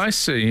child. I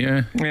see.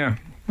 Yeah.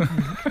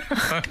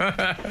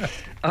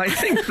 I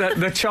think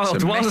that the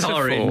child was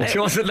orange.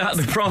 Wasn't that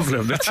the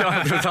problem? The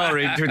child was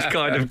orange, which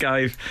kind of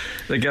gave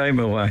the game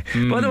away.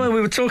 By the way,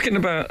 we were talking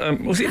about,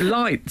 was it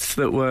lights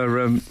that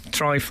were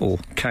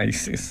trifle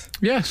cases?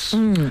 Yes.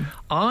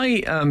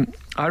 I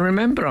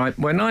remember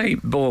when I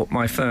bought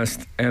my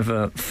first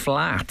ever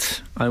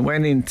flat, I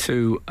went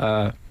into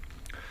a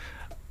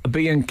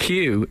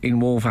B&Q in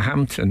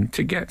Wolverhampton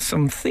to get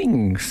some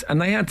things,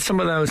 and they had some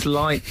of those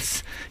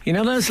lights,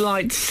 those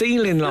lights,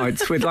 ceiling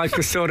lights with like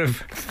a sort of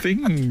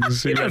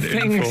things,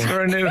 things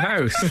for a new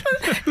house.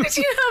 Did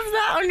you have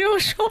that on your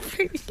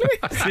shopping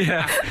list?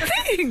 Yeah,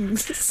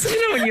 things.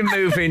 When you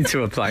move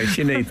into a place,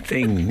 you need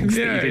things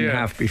that you didn't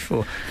have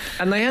before,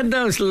 and they had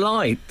those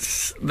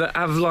lights that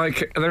have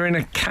they're in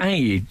a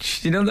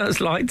cage. Those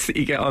lights that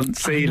you get on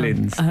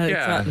ceilings.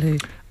 Exactly.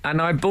 And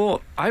I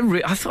thought I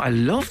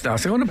loved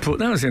those. I want to put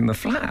those in the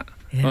flat.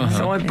 Yeah.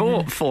 So I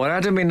bought 4. I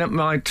had them in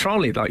my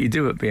trolley like you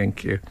do at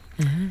B&Q.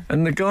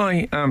 And the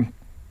guy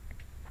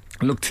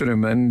looked at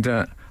them and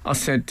I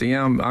said,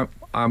 I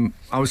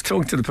was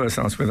talking to the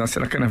person I was with. I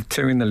said, I can have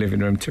 2 in the living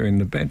room, 2 in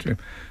the bedroom.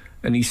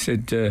 And he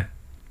said,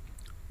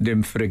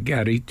 them for a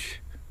garage.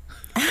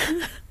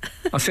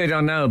 I said,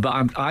 I know,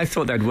 but I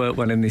thought they'd work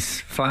well in this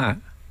flat.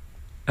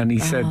 And he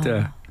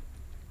said,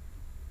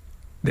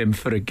 them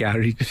for a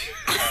garage.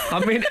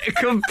 I mean,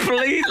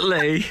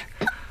 completely.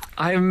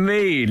 I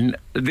mean,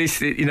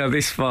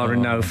 this far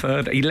and no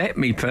further. He let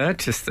me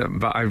purchase them,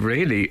 but I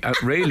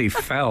really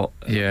felt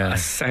a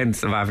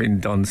sense of having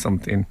done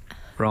something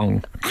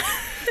wrong.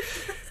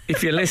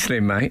 If you're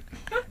listening, mate,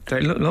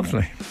 they look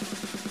lovely.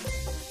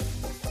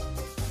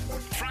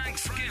 Frank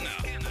Skinner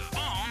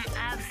on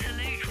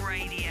Absolute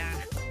Radio.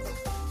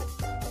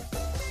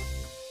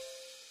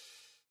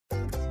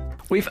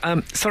 We've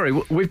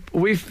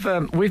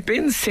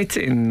been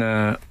sitting.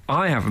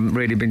 I haven't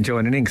really been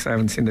joining in because I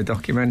haven't seen the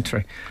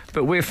documentary.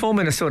 But we're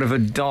forming a sort of a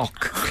doc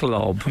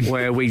club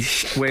where we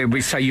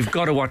say you've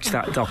got to watch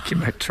that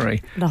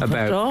documentary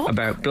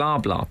about blah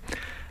blah.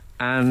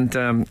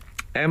 And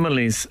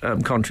Emily's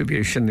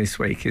contribution this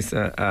week is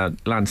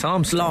Lance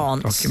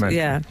Armstrong documentary.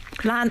 Yeah,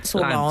 Lance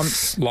or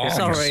Lance.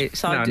 Sorry.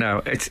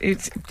 No.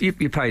 It's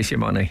you pay us your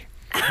money.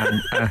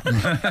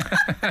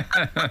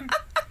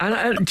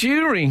 And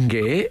during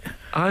it,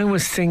 I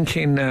was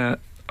thinking,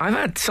 I've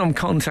had some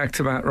contact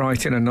about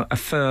writing a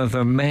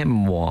further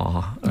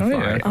memoir.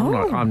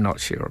 I'm not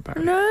sure about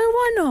it. No,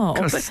 why not?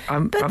 Because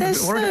I'm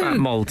worried about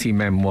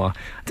multi-memoir. I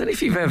don't know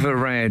if you've ever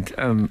read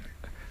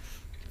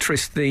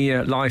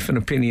the Life and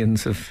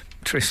Opinions of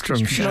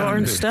Tristram Shandy.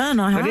 Lawrence Stern,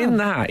 I have. But in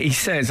that, he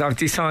says, I've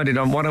decided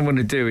on what I'm going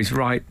to do is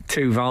write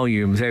 2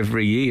 volumes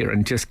every year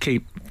and just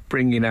keep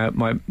bringing out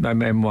my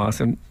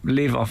memoirs and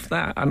live off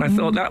that. And I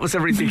thought that was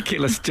a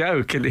ridiculous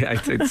joke in the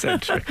 18th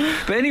century.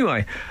 But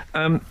anyway,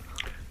 I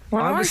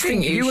was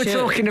thinking you were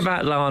talking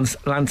about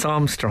Lance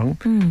Armstrong,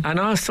 and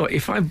I thought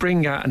if I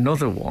bring out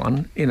another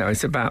one,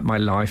 it's about my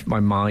life,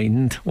 my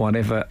mind,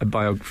 whatever a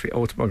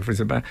autobiography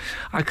is about,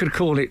 I could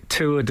call it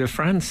Tour de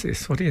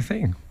Francis. What do you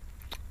think?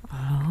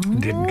 Oh.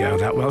 Didn't go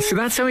that well. So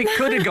that's how it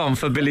could have gone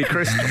for Billy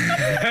Crystal.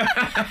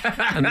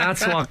 And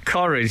that's what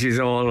courage is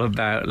all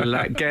about,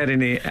 like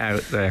getting it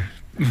out there.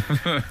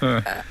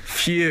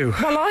 Phew.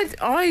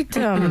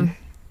 Well,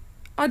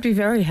 I'd be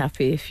very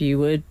happy if you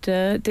would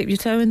dip your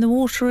toe in the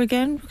water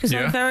again, because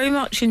I very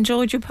much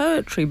enjoyed your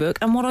poetry book,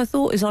 and what I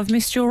thought is I've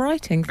missed your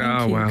writing.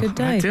 Thank you. Well, good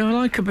day. I do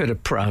like a bit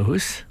of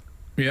prose.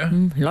 Yeah.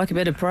 You like a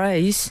bit of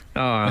praise.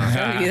 Oh, I'll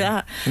tell you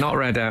that. Not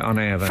read out on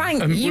air, though.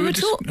 Frank, you were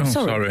talking...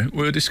 sorry.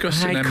 We were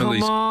discussing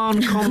Emily's...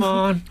 Come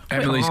on.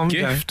 Emily's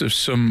gift of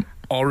some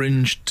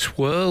orange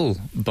twirl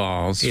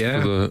bars for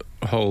the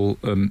whole...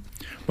 when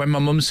my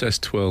mum says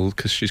twirl,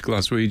 because she's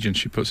Glaswegian,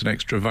 she puts an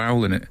extra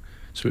vowel in it,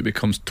 so it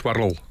becomes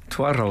twirl.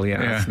 Twirl,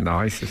 that's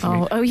nice,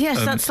 isn't it? Oh,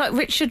 yes, that's like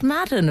Richard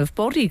Madden of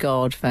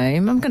Bodyguard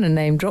fame. I'm going to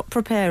name drop.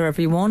 Prepare,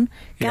 everyone.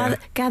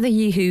 Gather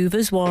ye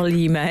hoovers while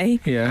ye may.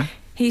 Yeah.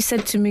 He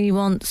said to me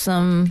once,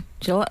 do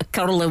you like a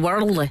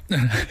curly-whirly?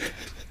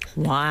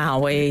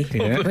 Wowee.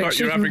 Yeah. Like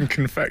you're having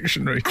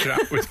confectionery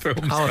chat with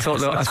film I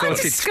thought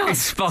he'd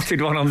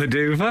spotted one on the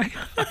duvet.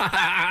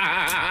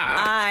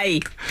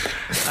 Aye.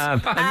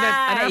 And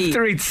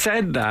after he'd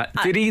said that,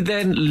 did he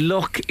then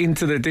look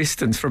into the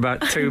distance for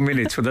about 2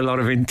 minutes with a lot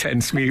of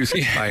intense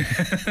music playing?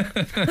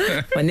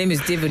 My name is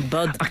David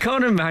Budd. I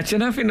can't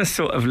imagine having a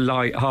sort of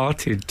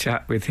light-hearted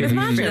chat with him.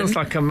 He feels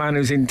like a man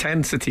whose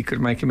intensity could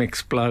make him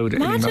explode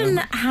at any Madden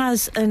moment.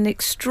 has an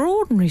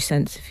extraordinary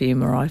sense of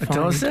humour, I find.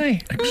 Does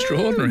he?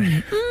 Extraordinary.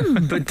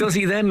 But does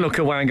he then look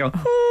away and go...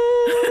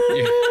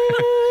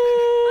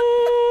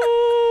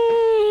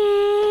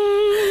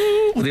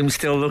 With him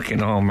still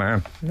looking, oh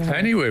man. No.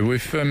 Anyway,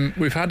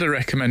 we've had a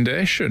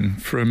recommendation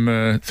from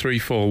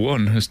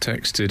 341 has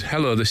texted,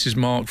 hello, this is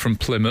Mark from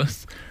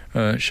Plymouth.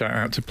 Shout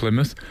out to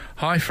Plymouth.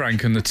 Hi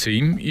Frank and the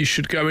team. You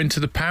should go into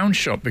the pound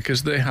shop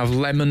because they have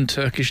lemon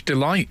Turkish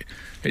delight.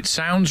 It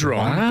sounds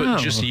wrong, but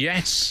just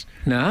yes.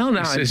 No,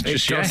 it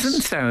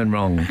doesn't sound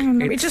wrong.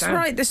 Let me just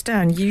write this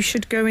down. You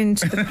should go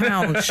into the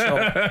pound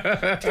shop.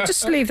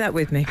 Just leave that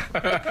with me.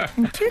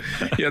 Thank you.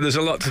 Yeah, there's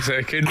a lot to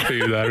take in for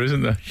you there,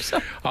 isn't there?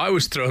 I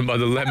was thrown by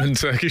the lemon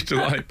Turkish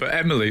delight, but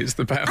Emily, it's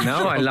the pound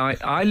shop.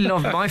 I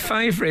love my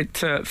favourite.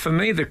 For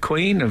me, the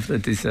queen of the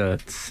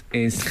desserts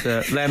is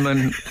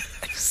lemon.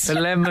 The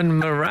lemon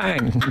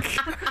meringue.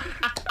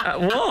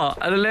 What?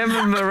 A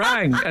lemon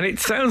meringue. And it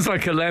sounds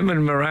like a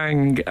lemon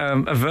meringue,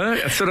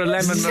 a sort of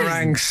lemon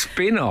meringue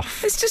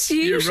spin-off. It's just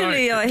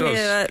usually I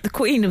hear the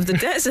queen of the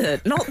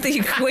desert, not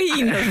the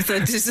queen of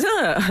the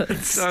dessert.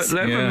 So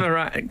lemon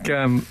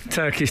meringue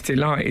Turkish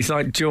delight is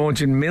like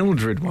George and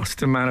Mildred was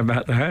to Man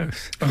About the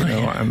House. You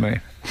know what I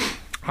mean?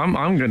 I'm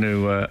going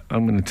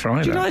to try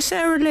that. Do you like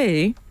Sarah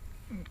Lee?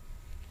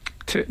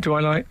 Do I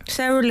like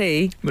Sarah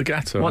Lee? The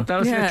gatto. What,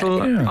 those little...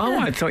 Yeah. Oh,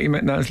 I thought you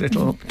meant those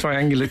little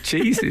triangular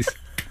cheeses.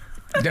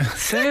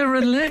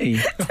 Sarah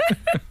Lee?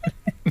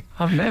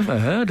 I've never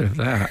heard of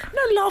that.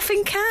 No,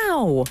 Laughing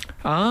Cow.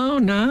 Oh,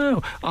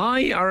 no.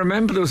 I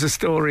remember there was a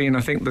story in,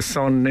 I think, the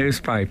Sun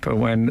newspaper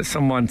when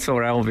someone saw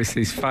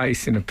Elvis's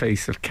face in a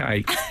piece of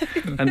cake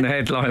and the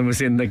headline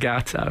was in the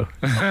gatto.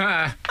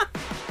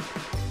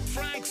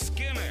 Frank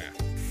Skinner.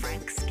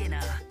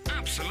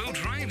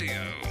 Absolute Radio.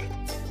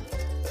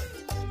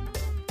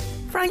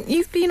 Frank,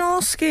 you've been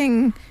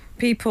asking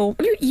people...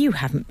 You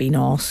haven't been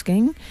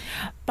asking,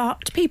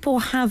 but people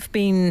have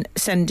been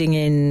sending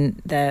in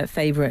their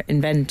favourite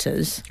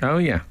inventors. Oh,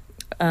 yeah.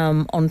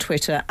 On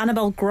Twitter.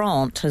 Annabelle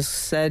Grant has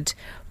said...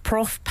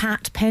 Prof.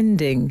 Pat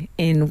Pending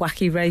in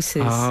Wacky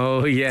Races.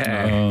 Oh,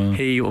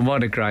 yeah.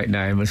 What a great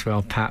name as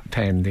well, Pat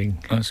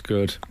Pending. That's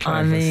good.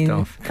 Clever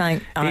stuff.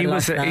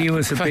 He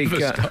was a big...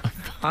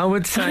 I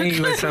would say he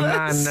was a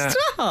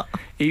man...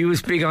 he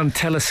was big on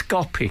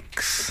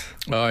telescopics.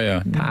 Oh,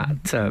 yeah.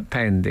 Pat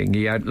Pending.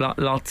 He had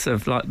lots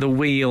of... Like, the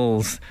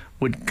wheels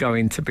would go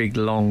into big,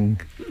 long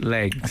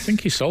legs. I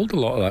think he sold a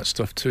lot of that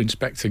stuff to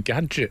Inspector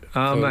Gadget.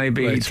 Oh,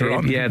 maybe he did.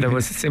 On. Yeah, there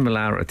was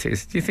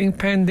similarities. Do you think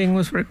Pending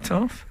was ripped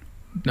off?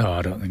 No,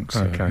 I don't think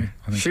so. Okay.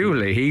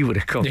 Surely he would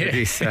have covered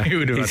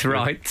his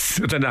rights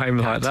with a name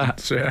like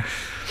that. Yeah.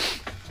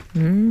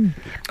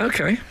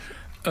 Okay.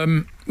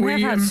 We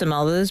have had some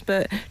others,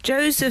 but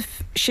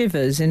Joseph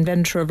Shivers,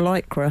 inventor of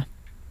Lycra.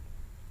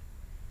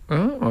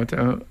 Oh, I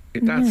don't...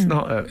 That's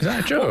not a... Is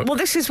that a joke? Well,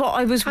 this is what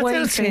I was waiting. I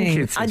don't think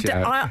it's a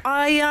joke.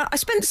 I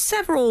spent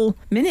several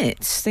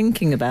minutes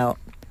thinking about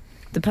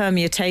the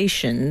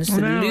permutations,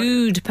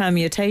 lewd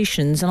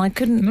permutations, and I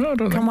couldn't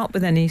come up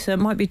with any, so it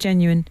might be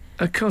genuine.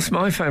 Of course,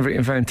 my favourite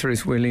inventor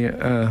is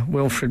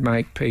Wilfred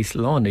Makepeace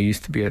Lonn, who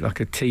used to be like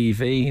a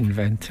TV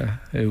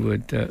inventor, who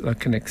would,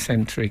 like an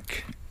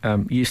eccentric,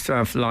 used to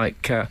have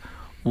like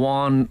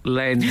one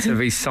lens of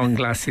his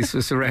sunglasses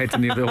was red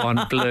and the other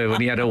one blue,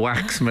 and he had a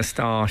wax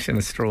moustache and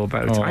a straw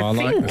bow tie. I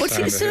like What's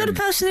the sort of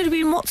person who'd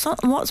been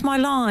what's my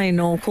line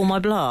or call my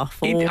bluff?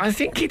 Or... I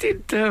think he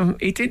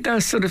did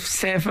those sort of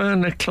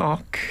 7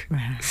 o'clock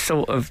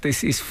sort of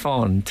this is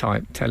fun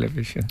type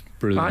television.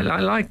 Brilliant. I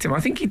liked him. I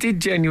think he did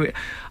genuine.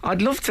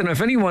 I'd love to know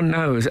if anyone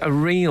knows a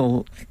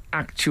real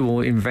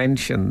actual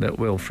invention that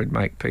Wilfred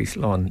Makepeace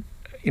Lon.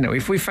 You know,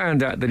 if we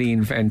found out that he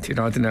invented,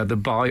 I don't know, the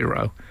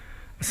biro,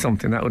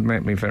 something that would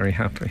make me very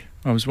happy.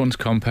 I was once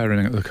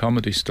comparing at the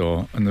Comedy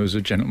Store, and there was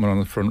a gentleman on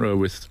the front row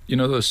with, you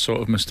know, those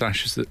sort of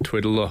moustaches that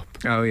twiddle up.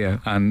 Oh yeah,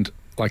 and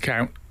like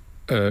out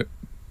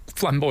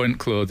flamboyant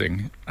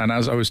clothing. And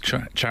as I was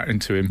chatting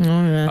to him,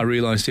 I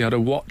realised he had a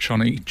watch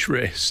on each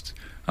wrist,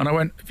 and I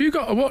went, "Have you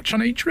got a watch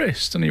on each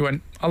wrist?" And he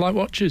went, "I like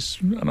watches."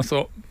 And I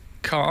thought,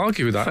 can't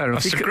argue with that. Fair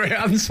enough. That's a great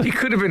answer. He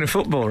could have been a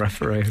football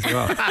referee as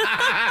well.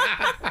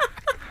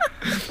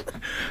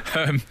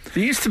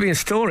 There used to be a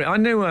story. I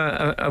knew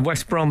a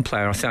West Brom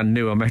player. I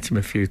met him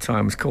a few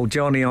times, called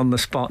Johnny on the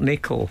Spot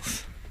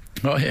Nichols.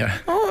 Oh yeah.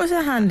 Oh, it was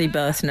a handy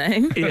birth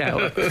name.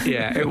 Yeah.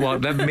 It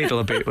was the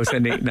middle bit was a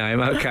nickname.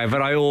 Okay,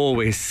 but I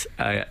always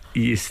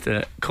used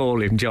to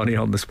call him Johnny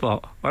on the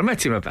Spot. I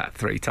met him about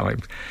 3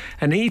 times,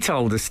 and he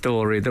told a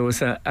story. There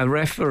was a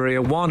referee,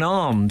 a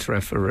one-armed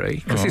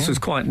referee, because this was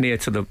quite near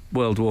to the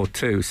World War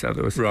II, so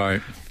there was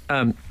right.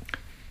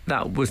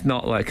 That was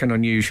not like an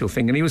unusual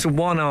thing, and he was a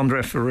one-armed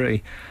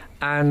referee,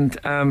 and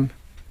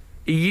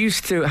he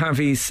used to have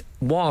his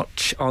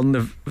watch on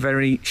the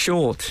very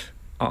short,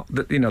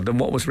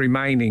 what was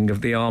remaining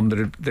of the arm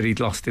that he'd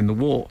lost in the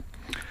war,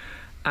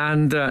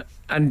 and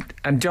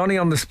Johnny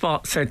on the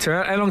Spot said to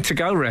her, "How long to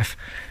go, ref?"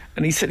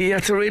 And he said he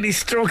had to really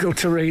struggle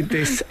to read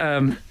this,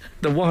 the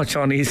watch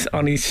on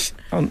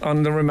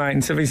the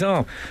remains of his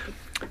arm.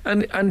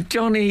 And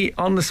Johnny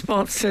on the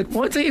Spot said,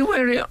 "Why don't you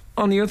wear it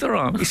on the other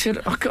arm?" He said,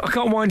 I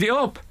can't wind it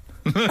up."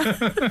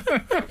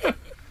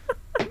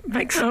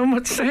 Makes so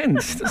much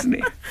sense, doesn't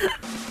it?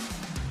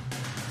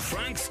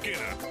 Frank Skinner.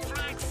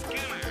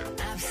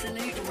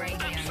 Absolute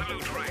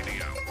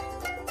Radio.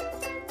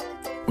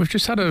 We've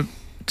just had a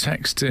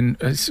text in.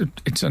 It's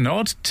an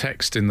odd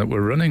text in that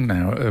we're running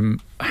now.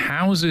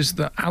 Houses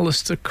that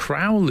Aleister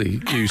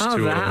Crowley used to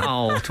own. That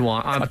old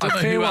one. I don't know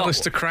who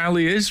Aleister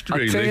Crowley is,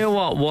 really. I'll tell you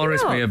what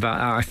worries me about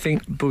that. I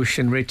think Bush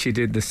and Richie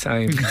did the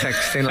same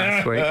texting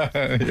last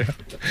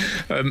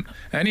week.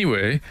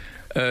 Anyway,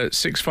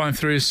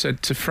 653 has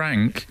said to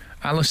Frank,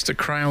 Aleister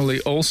Crowley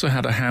also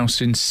had a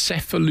house in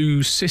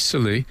Cefalù,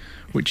 Sicily,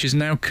 which is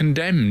now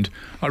condemned.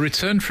 I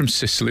returned from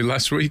Sicily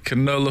last week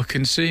and no luck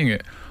in seeing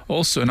it.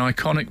 Also, an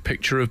iconic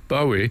picture of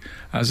Bowie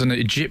as an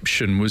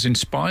Egyptian was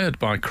inspired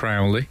by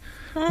Crowley,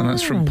 and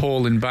that's from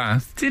Paul in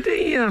Bath. Did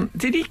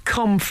he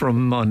come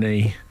from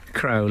money,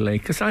 Crowley?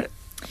 Because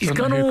he's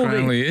got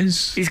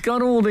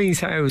all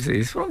these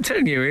houses. Well, I'm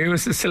telling you, he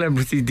was a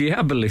celebrity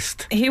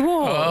diabolist. He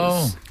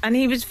was, and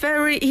he was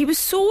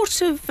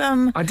sort of.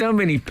 I don't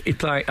mean he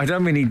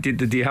did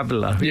the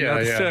Diabolo.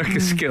 The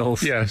circus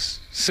skills. Yes,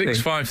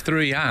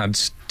 653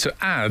 adds to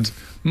add.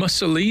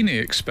 Mussolini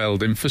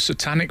expelled him for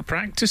satanic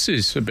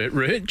practices. A bit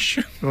rich.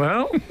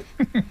 Well,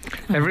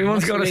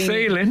 everyone's got a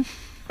ceiling.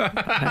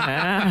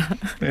 Yeah.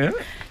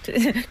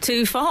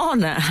 Too far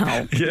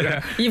now.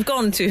 Yeah. You've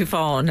gone too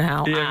far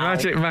now. Yeah,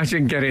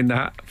 imagine getting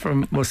that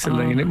from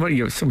Mussolini. Well,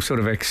 you're some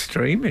sort of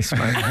extremist,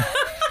 mate.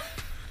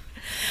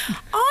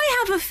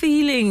 I have a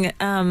feeling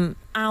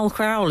Al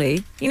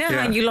Crowley, you know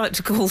how you like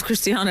to call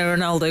Cristiano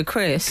Ronaldo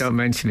Chris? Don't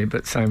mention it,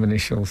 but same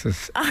initials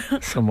as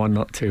someone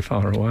not too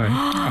far away.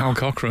 Al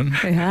Cochran.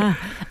 Yeah.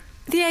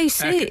 The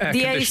AC,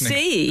 the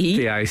AC,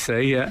 the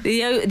AC, yeah,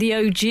 the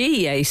OG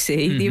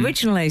AC, the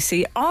original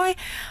AC. I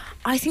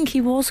think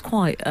he was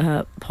quite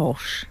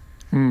posh.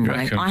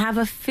 Right. I have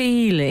a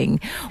feeling,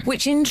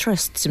 which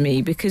interests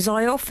me because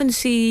I often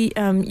see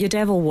your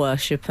devil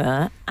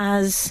worshipper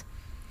as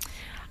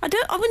I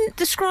wouldn't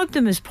describe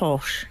them as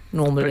posh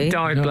normally. But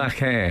dyed black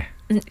hair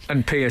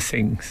and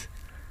piercings.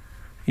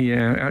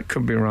 Yeah, that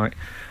could be right.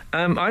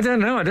 I don't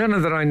know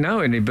that I know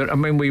any, but I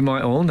mean we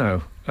might all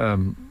know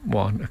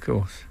one, of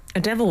course. A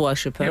devil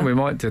worshipper? Yeah, we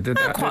might do. They're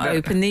quite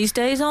open these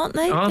days, aren't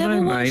they? Are they?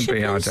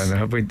 Maybe, I don't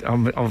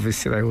know.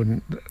 Obviously, they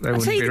wouldn't be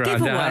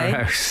around our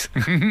house.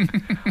 Well,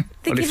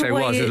 if they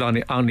was, it's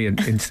only in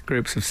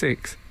groups of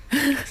 6.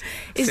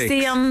 Is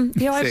the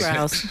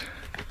eyebrows?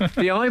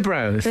 The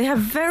eyebrows? They have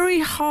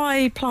very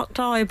high plucked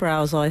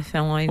eyebrows, I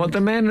find. What,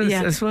 the men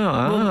as well?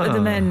 Well,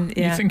 the men,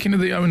 yeah. You're thinking of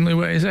The Only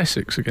Way is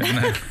Essex again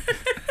now?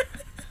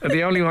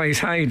 The Only Way is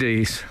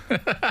Hades.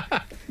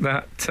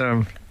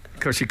 That...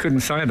 Because you couldn't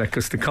say that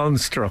because the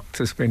construct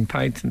has been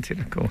patented,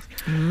 of course.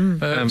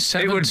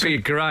 It would be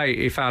great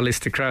if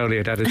Aleister Crowley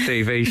had a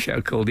TV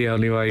show called The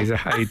Only Way is a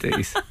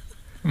Hades.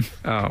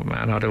 Oh,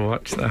 man, I'd have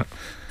watched that.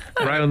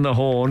 Round the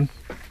Horn.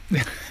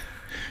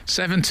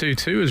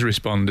 722 has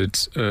responded.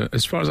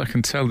 As far as I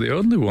can tell, the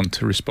only one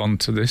to respond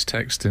to this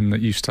texting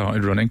that you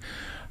started running.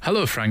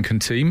 Hello, Frank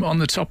and team. On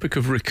the topic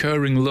of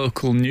recurring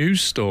local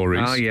news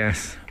stories... Oh,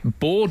 yes.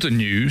 Border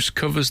News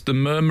covers the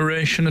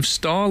murmuration of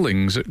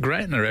starlings at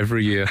Gretna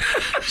every year,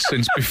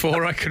 since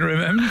before I can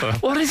remember.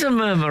 What is a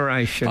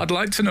murmuration? I'd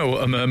like to know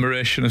what a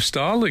murmuration of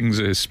starlings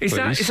is, please.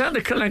 Is that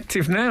the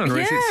collective noun, or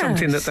is it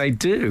something that they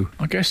do?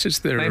 I guess it's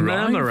their They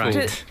arrival.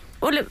 murmurate.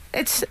 Well,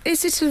 is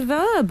it a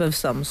verb of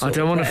some sort? I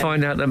don't want to then?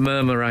 find out that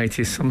murmurate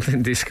is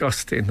something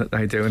disgusting that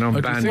they do, and I'm do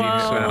you banning think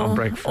that on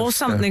breakfast. Or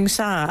something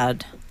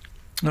sad.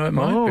 No, it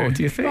might be.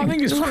 Do you think? I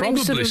think it's Something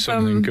probably sort of,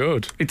 something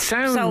good. It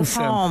sounds...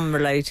 Self-harm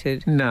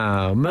related.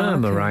 No,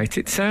 murmurate.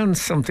 It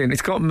sounds something...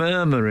 It's got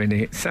murmur in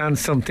it. It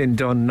sounds something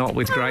done not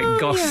with great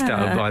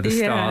gusto by the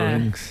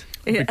starlings.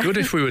 It'd be good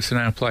if we were to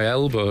now play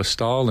Elbow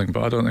Starling,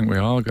 but I don't think we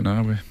are going to,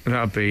 are we?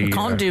 That'd be... We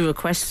can't do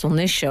requests on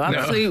this show.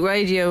 Absolute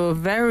Radio are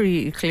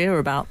very clear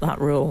about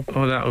that rule.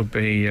 Oh, that would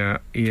be...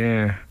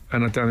 yeah.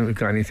 And I don't think we've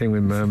got anything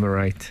with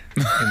murmurate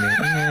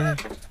in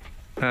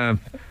it.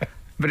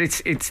 But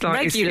it's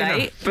like...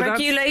 Regulate. It's,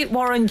 Regulate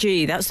Warren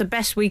G. That's the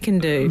best we can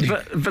do.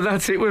 But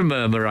that's it with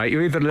murmurate.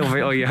 You either love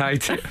it or you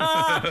hate it.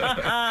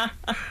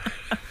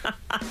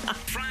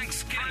 Frank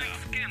Skinner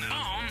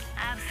on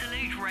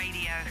Absolute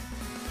Radio.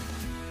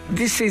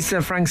 This is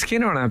Frank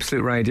Skinner on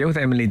Absolute Radio with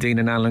Emily Dean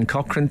and Alan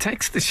Cochrane.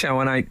 Text the show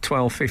on 8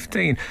 12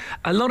 15.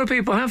 A lot of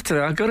people have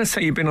today. I've got to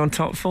say, you've been on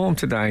top form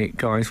today,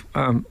 guys.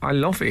 I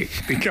love it.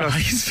 Because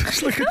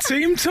it's like a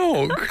team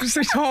talk. Is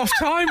this half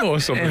time or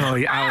something? Oh,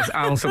 yeah,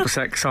 Al's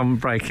upset because I'm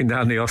breaking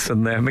down the us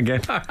and them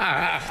again.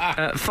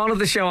 Follow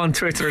the show on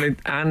Twitter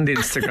and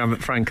Instagram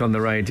at Frank on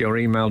the Radio, or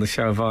email the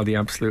show via the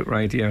Absolute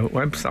Radio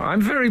website. I'm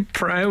very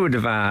proud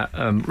of our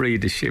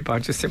readership. I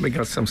just think we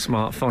got some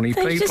smart, funny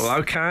people,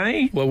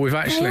 okay? Well, we've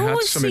actually had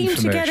some seem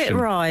information. to get it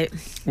right.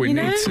 We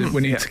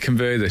need to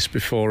convey this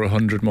before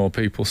 100 more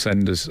people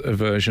send us a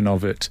version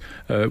of it.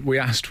 We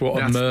asked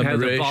what a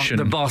murmuration...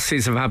 The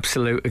bosses of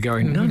Absolute are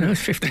going, no,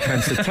 it's 50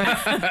 pence a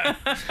time.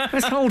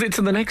 Let's hold it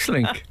to the next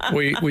link.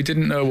 We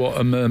didn't know what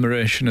a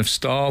murmuration of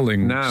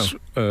starlings... No.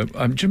 Do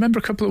you remember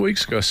a couple of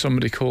weeks ago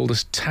somebody called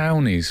us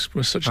townies?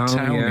 We're such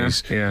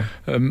townies. Yeah.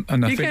 And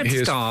I think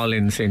get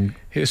starlings in...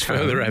 Here's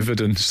further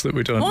evidence that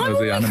we don't know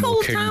the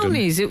animal kingdom.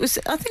 Townies? It was.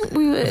 I think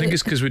we were. I think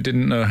it's because we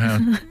didn't know how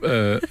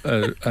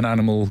an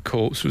animal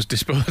corpse was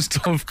disposed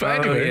of.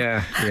 But anyway,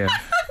 yeah.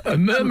 A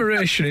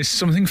murmuration is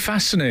something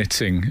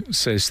fascinating,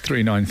 says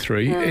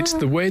 393. It's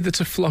the way that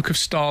a flock of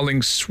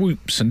starlings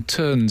swoops and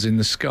turns in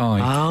the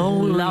sky. Oh,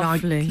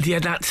 lovely.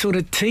 That sort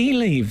of tea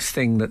leaves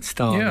thing that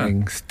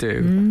starlings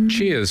do.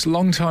 Cheers,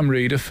 long-time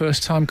reader,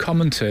 first-time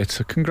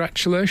commentator.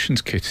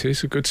 Congratulations, Kitty.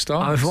 It's a good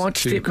start. I've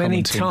watched it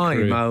many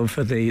times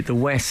over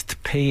the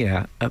West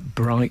Pier at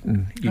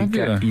Brighton.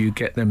 You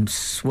get them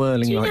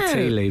swirling like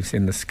tea leaves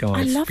in the sky.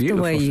 I love the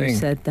way you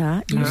said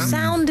that. You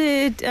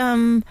sounded...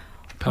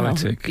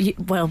 poetic.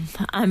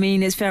 I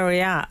mean, it's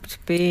very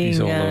apt, being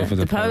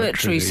the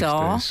poetry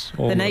czar,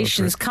 the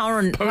nation's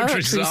current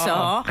poetry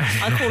czar.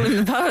 I call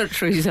him the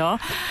poetry czar.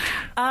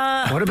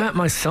 What about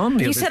my son?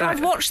 He said,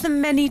 I've watched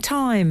them many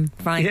times,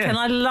 Frank, and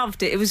I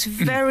loved it. It was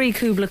very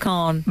Kubla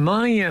Khan.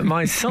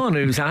 My son,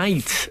 who's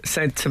 8,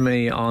 said to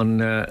me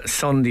on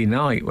Sunday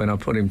night when I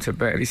put him to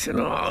bed, he said,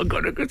 I've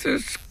got to go to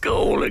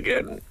school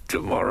again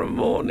tomorrow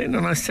morning.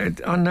 And I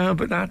said, I know,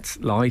 but that's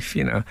life,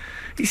 you know.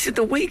 He said,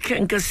 the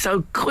weekend goes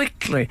so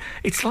quickly.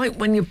 It's like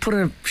when you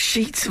put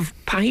sheets of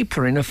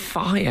paper in a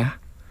fire.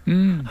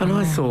 And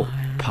I thought,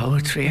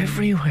 poetry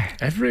everywhere.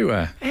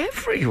 Everywhere.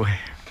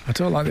 I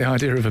don't like the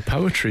idea of a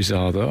poetry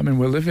czar, though. I mean,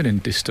 we're living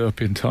in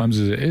dystopian times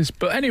as it is.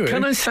 But anyway...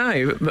 Can I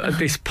say, at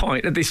this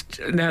point,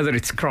 now that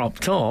it's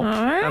cropped up,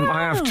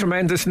 I have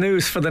tremendous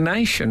news for the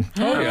nation.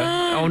 Oh,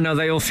 yeah. Oh, no,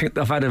 they all think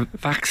they've had a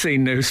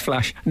vaccine news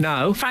flash.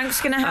 No. Frank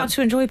Skinner, How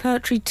to Enjoy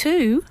Poetry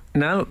 2.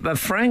 No, but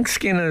Frank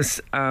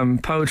Skinner's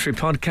poetry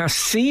podcast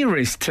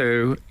Series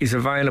 2 is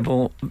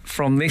available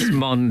from this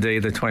Monday,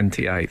 the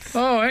 28th.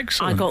 Oh,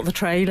 excellent. I got the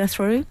trailer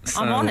through.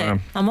 So, I'm on it.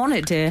 I'm on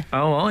it, dear.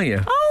 Oh, are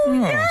you? Oh,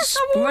 yes,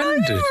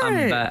 splendid.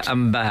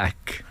 I'm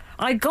back.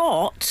 I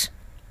got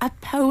a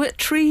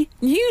poetry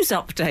news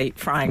update,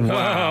 Frank.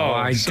 Wow,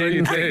 I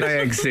didn't think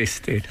they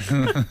existed.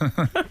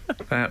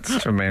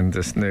 That's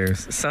tremendous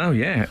news. So,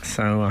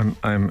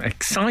 I'm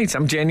excited.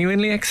 I'm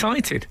genuinely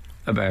excited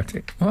about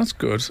it. Well, that's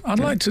good. I'd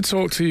like to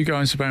talk to you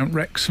guys about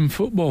Wrexham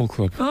Football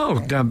Club. Oh,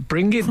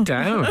 bring it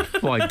down.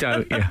 Why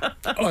don't you?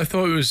 I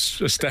thought it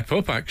was a step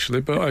up,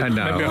 actually, but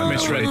maybe I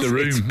misread the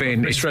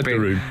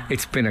room.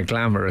 It's been a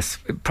glamorous,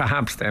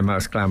 perhaps their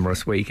most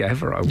glamorous week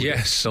ever, I would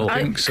have thought.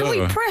 Can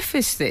we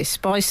preface this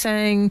by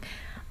saying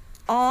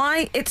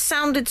it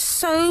sounded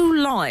so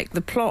like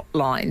the plot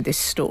line, this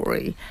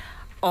story,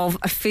 of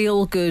a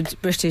feel-good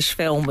British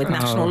film with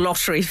National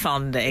Lottery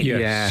funding.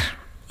 Yes. Yeah.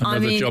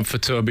 Another job for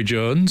Toby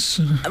Jones.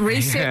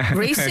 Reese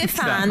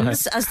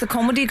Fans as the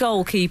comedy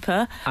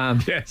goalkeeper.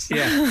 Yes.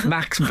 Yeah.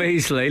 Max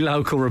Beasley,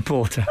 local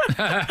reporter.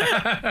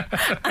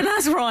 And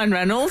as Ryan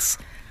Reynolds.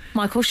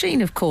 Michael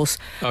Sheen, of course.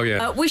 Oh,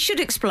 yeah. We should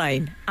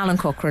explain, Alan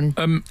Cochrane.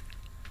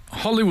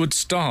 Hollywood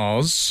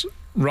stars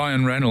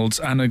Ryan Reynolds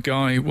and a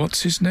guy,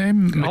 what's his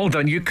name? Hold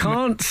on, you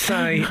can't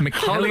say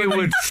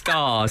Hollywood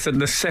stars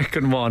and the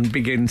second one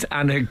begins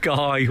and a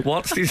guy,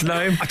 what's his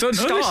name? I don't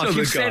know this other You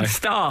guy. said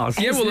stars.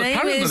 Yeah, well, name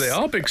apparently is they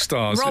are big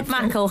stars. Rob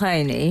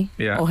McElhenney.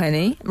 Yeah.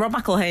 Rob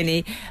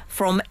McElhenney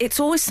from It's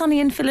Always Sunny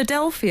in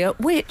Philadelphia,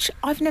 which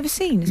I've never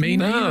seen. Me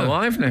neither. No,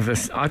 I've never.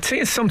 I'd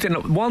say something.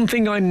 One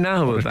thing I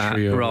know What a about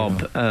trio,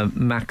 Rob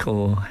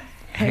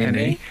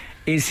McElhenney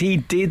is he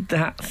did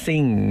that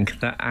thing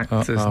that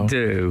actors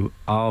do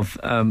of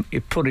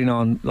putting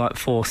on like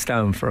 4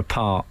 stone for a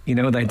part. You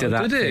know, they do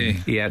that. Did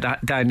thing. Yeah,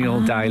 that Daniel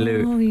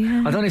Day-Lewis. Yeah.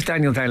 I don't know if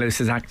Daniel Day-Lewis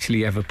has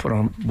actually ever put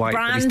on weight,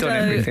 but he's done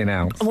everything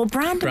else. Well,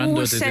 Brando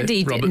always did said it.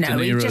 he Robert didn't know.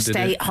 De He Niro just did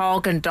ate it.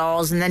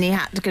 Haagen-Dazs and then he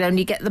could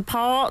only get the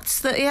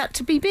parts that he had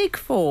to be big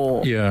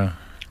for. Yeah.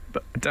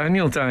 But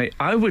Daniel Day,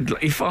 what I would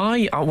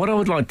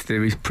like to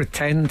do is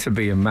pretend to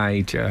be a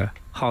major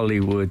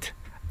Hollywood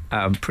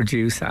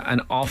producer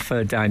and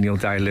offer Daniel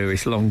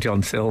Day-Lewis Long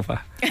John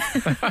Silver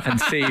and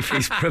see if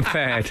he's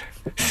prepared.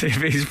 See if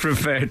he's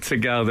prepared to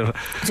go the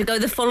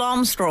full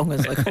Armstrong,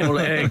 as they call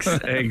it.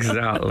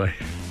 Exactly.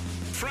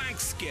 Frank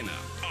Skinner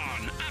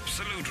on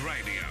Absolute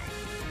Radio.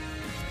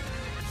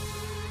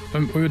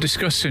 We were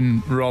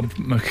discussing Rob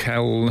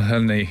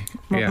McElhenney.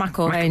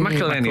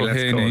 McElhenney,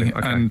 let's call him.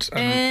 Okay. And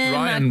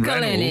Ryan McElhenney.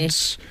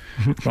 Reynolds.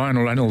 Ryan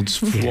Reynolds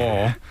for...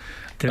 Rob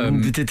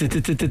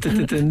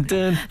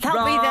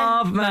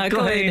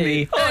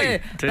McElhenney.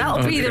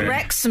 That'll be the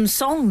Wrexham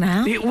song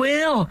now. It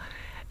will.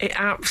 It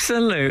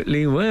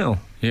absolutely will.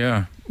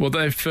 Yeah. Well,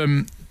 they're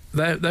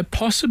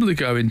possibly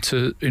going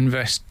to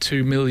invest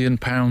 £2 million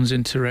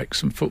into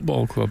Wrexham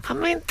Football Club. I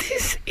mean,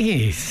 this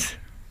is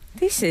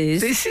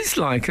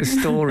like a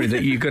story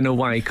that you're going to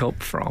wake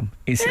up from,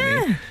 isn't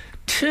it?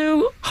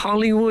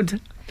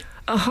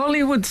 A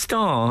Hollywood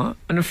star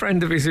and a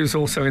friend of his who's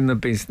also in the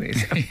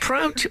business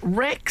approach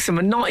Wrexham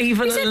and not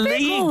even a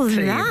league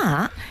team.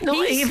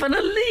 Not even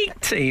a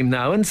league team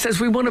now, and says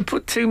we want to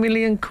put £2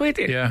 million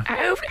in. Yeah.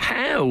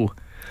 How?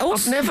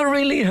 I've never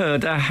really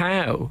heard a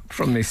how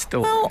from this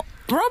story. Well,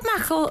 Rob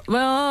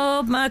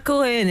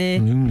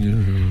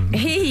McElhenney,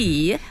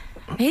 he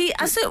we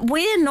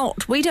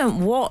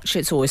don't watch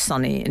It's Always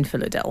Sunny in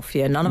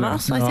Philadelphia, none of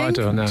us, I think. I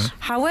don't know.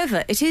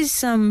 However, it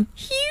is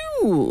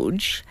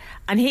huge,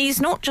 and he's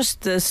not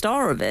just the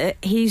star of it,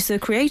 he's the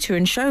creator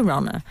and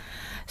showrunner.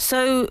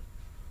 So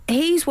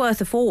he's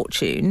worth a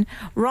fortune.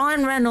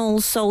 Ryan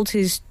Reynolds sold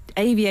his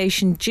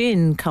aviation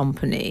gin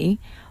company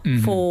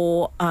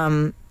for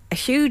a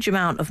huge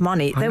amount of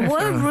money. There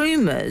were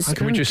rumours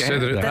Can we just say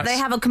that they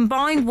have a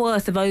combined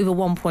worth of over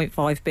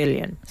 1.5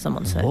 billion,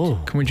 someone said.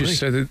 Can we just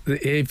say that the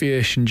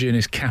aviation gin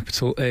is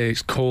capital A,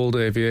 it's called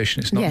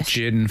aviation, it's not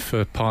gin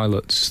for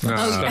pilots.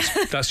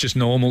 That's just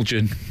normal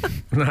gin.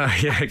 No,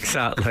 yeah,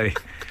 exactly.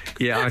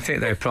 Yeah, I think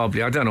they're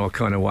probably, I don't know what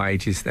kind of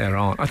wages they're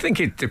on. I think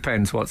it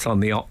depends what's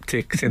on the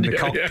optics in the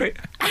cockpit.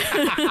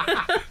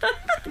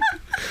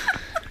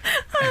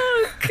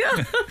 Oh,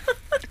 God.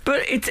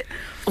 But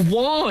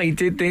why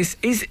did this?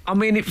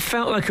 It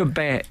felt like a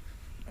bet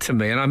to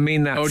me, and I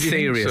mean that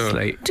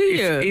seriously. Do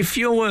you? If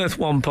you're worth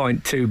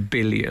 1.2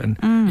 billion,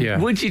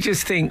 would you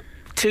just think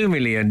 2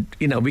 million?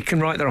 We can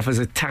write that off as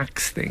a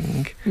tax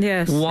thing.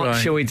 Yes. What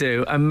shall we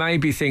do? And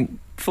maybe think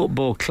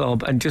football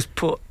club, and just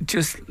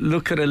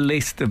look at a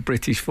list of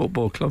British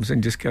football clubs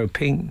and just go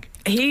ping.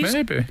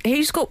 Maybe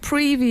he's got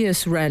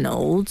previous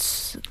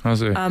Reynolds. Has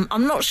he?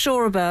 I'm not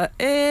sure about.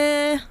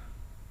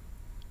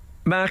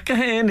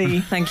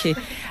 McElhenney. Thank you.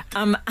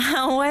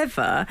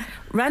 However,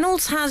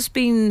 Reynolds has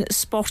been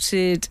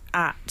spotted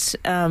at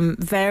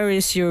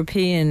various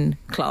European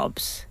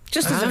clubs,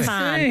 just as a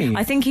fan.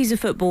 I think he's a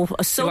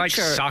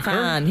soccer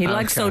fan. He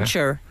likes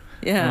soccer.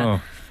 Yeah.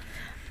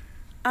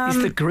 Oh.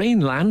 He's the Green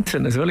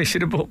Lantern as well. He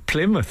should have bought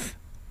Plymouth.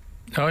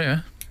 Oh,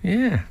 yeah.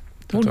 Yeah.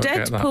 Well,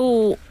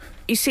 Deadpool...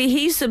 You see,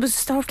 he's the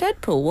star of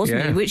Deadpool,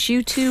 wasn't he? Which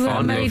you two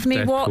made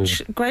me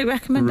watch. Great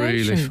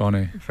recommendation. Really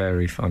funny.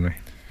 Very funny.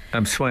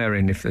 I'm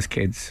swearing if there's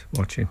kids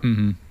watching.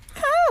 Mm-hmm.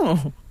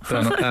 Oh.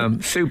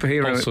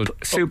 Superhero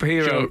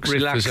jokes relaxing.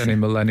 If there's any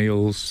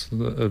millennials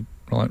that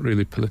are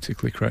really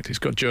politically correct. It's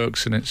got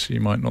jokes in it, so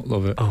you might not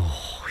love it.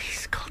 Oh,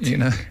 he's got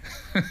it.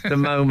 The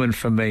moment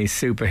for me,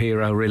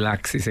 superhero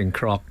relaxes in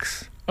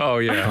Crocs. Oh,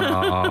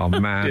 yeah. Oh,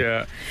 man.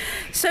 Yeah.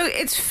 So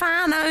it's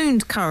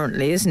fan-owned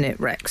currently, isn't it,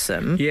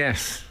 Wrexham?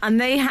 Yes. And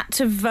they had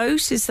to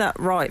vote, is that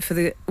right?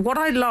 What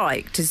I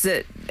liked is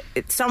that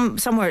in some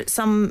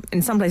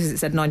places it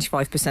said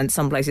 95%,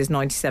 some places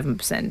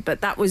 97%,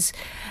 but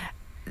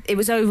it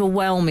was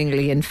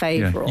overwhelmingly in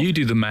favour. You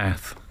do the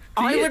math.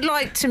 I would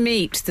like to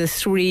meet the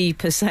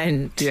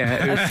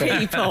 3% of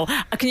people.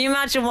 Can you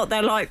imagine what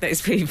they're like,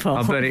 those people?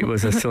 I bet it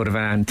was a sort of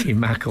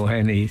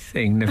anti-McElhenney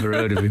thing. Never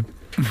heard of him.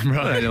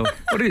 Right.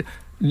 What is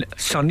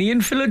Sunny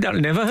in Philadelphia?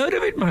 Never heard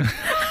of it, man.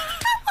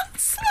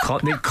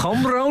 They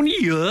come round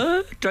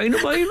here, trying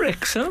to buy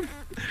Wrexham.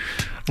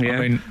 Yeah.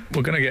 I mean,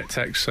 we're going to get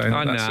text saying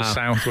that's a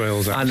South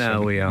Wales accent. I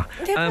know we are.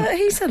 Yeah, but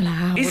he's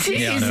allowed. Is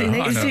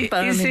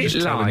it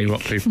Just telling you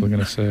what people are going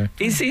to say.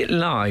 Is it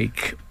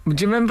like?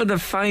 Do you remember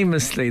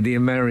the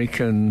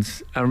American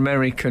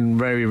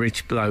very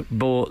rich bloke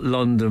bought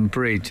London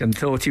Bridge and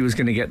thought he was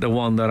going to get the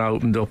one that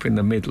opened up in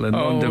the middle, and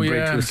London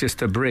Bridge was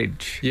just a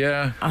bridge?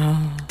 Yeah.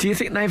 Oh. Do you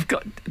think they've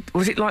got?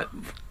 Was it like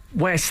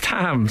West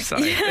Ham? So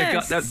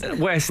Yes. they got that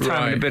West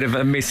Ham a bit of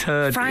a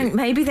misheard. Frank,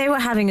 maybe they were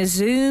having a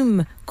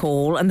Zoom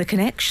call and the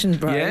connection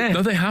broke. Yeah.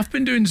 No, they have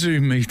been doing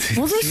Zoom meetings.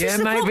 Well, this is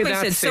the maybe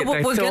problem. that's So it. what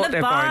They we're thought going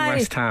they're to buying buy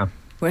West Ham.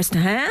 West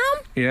Ham?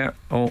 Yeah,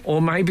 or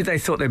maybe they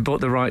thought they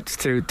bought the rights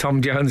to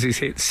Tom Jones's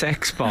hit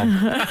Sex Bomb.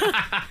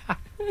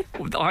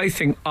 I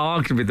think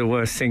arguably the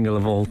worst single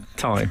of all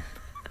time.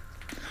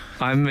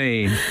 I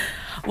mean...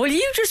 Well,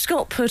 you just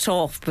got put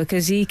off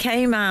because he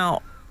came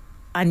out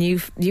and you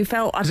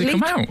felt... Has he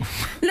come out?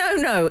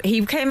 No,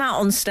 he came out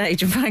on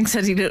stage and Frank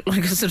said he looked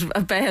like a sort of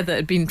a bear that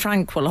had been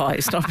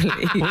tranquilised, I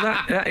believe. Well,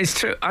 that is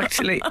true,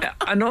 actually.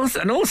 And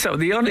also,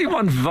 the only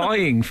one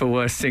vying for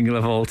worst single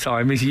of all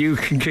time is You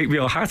Can Keep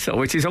Your Hat On,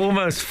 which is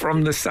almost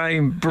from the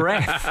same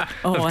breath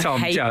of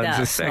Tom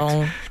Jones' Sex.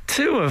 Song.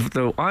 Two of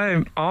them,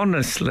 I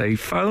honestly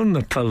phone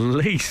the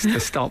police to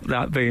stop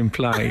that being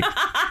played.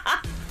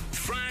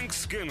 Frank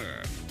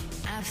Skinner.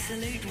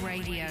 Absolute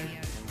Radio.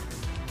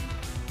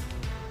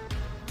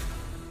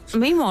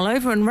 Meanwhile,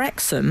 over in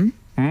Wrexham,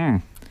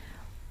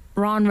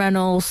 Ryan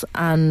Reynolds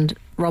and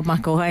Rob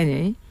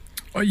McElhaney...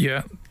 Oh,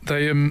 yeah.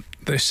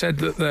 They said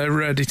that they're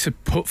ready to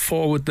put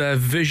forward their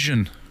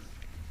vision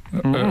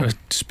at a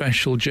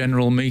special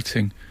general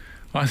meeting.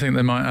 I think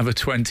they might have a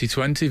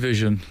 2020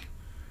 vision.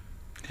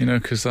 You know,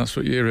 because that's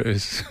what year it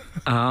is.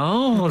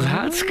 Oh,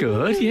 that's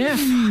good. Yeah,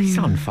 he's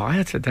on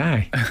fire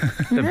today.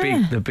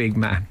 The big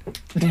man.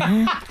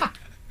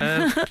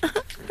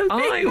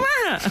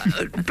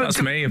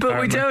 That's me, apparently.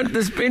 But we don't.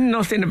 There's been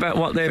nothing about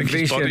what their I think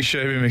he's vision. body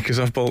shaming me because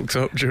I've bulked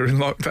up during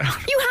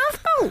lockdown. You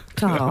have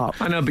bulked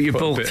up. I know, but you Put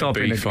a bit bulked of up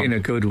beef on. in a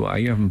good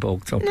way. You haven't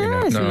bulked up No,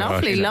 in it's No, I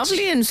lovely, think that's-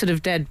 lovely and sort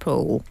of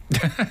Deadpool.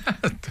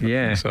 a.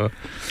 Yeah. So,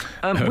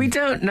 We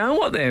don't know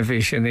what their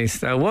vision is,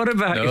 though. What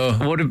about?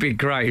 No. Would it be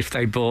great if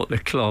they bought the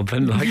club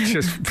and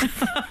just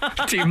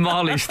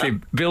demolished it,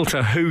 built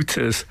a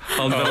Hooters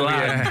on the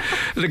land? yeah.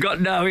 They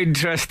got no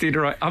interest in.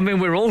 Right. I mean,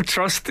 we're all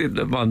trusting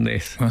them on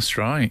this. that's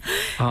right.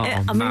 Oh,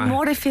 I man. mean,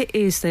 what if it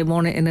is they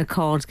want it in a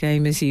card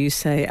game, as you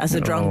say, as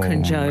a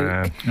drunken joke?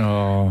 Man.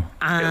 Oh,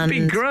 And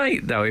It'd be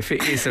great though if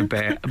it is a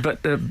bet,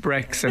 but the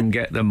Wrexham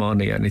get the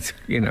money, and it's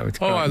it's.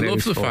 Oh, I great love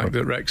news the for fact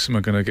them. that Wrexham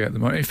are going to get the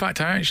money. In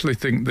fact, I actually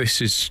think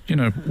this is,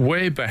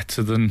 way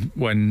better than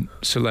when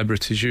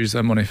celebrities use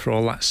their money for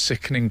all that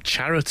sickening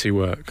charity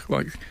work.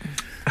 Like,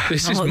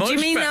 this is much do you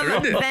mean better,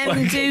 isn't it?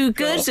 them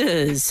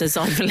do-gooders, as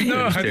I believe?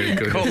 No, I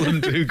didn't call them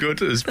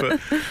do-gooders, but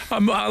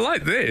I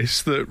like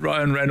this, that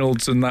Ryan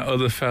Reynolds and that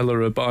other fella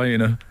are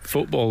buying a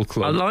football I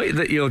club. like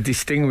that you're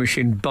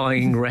distinguishing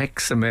buying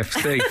Wrexham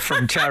FC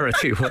from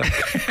charity work.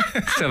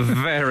 It's a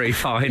very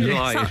fine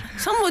line.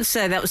 Some would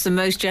say that was the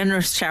most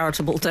generous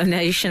charitable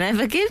donation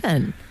ever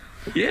given.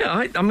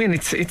 Yeah, I mean,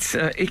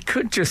 it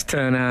could just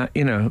turn out,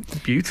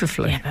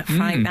 beautifully. Yeah, but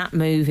Frank, that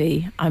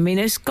movie, I mean,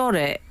 it's got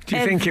it. Do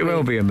you think it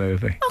will be a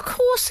movie? Of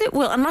course it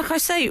will. And like I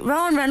say,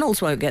 Ryan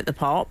Reynolds won't get the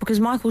part because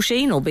Michael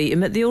Sheen will beat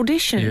him at the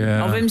audition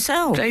Yeah. of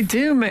himself. They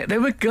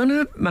were going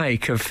to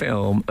make a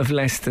film of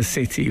Leicester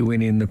City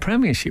winning the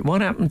Premiership.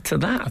 What happened to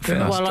that film?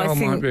 that's- Well, I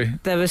Still might be.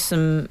 think there was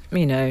some,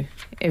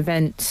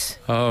 events.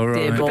 Oh, right.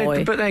 Dear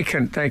boy. But they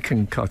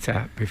can cut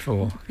out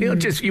before.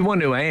 You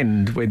want to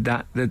end with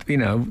that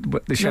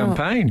the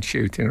champagne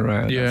shooting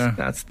around. Yeah.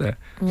 That's the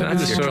The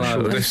that's your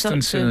social close.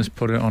 distancing has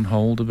put it on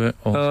hold a bit.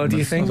 or Oh, do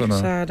you something. think? I don't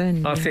know. Sad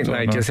ending. I think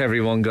Don't know.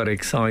 everyone got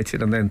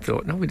excited and then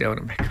thought, no, we don't want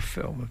to make a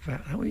film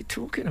about that. What are you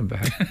talking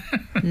about?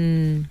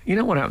 You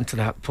know what happened to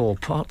that Paul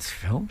Potts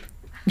film?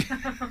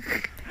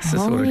 That's the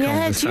sort of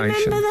yeah, do you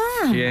conversation. remember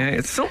that? Yeah,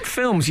 it's some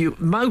films.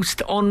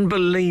 Most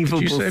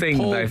unbelievable Did you say thing.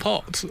 Paul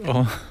Pot?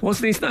 Or...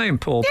 Wasn't his name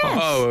Paul Potts?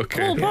 Oh, okay.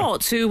 Paul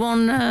Potts, who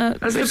won... Has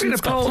there been a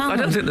Britain's Got Paul? I don't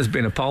Talent. think there's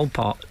been a Pol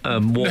Pot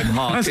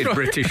warm-hearted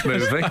British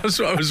movie. That's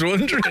what I was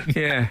wondering.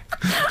 Yeah.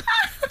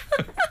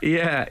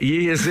 Yeah,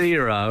 Year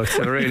Zero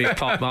to really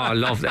pop. I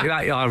love that.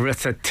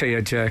 It's a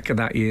tearjerker,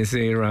 that Year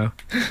Zero.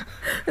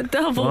 A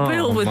double Oh,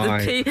 bill with my.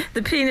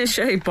 the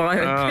penis-shaped Oh,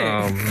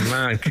 biopic.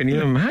 man, can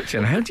you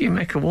imagine? How do you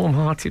make a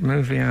warm-hearted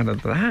movie out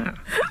of that?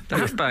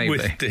 That baby.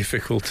 With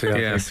difficulty, I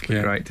Yes, think. with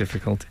Yeah. great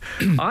difficulty.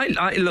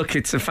 I look,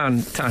 it's a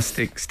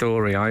fantastic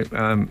story.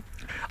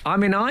 I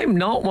mean, I'm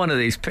not one of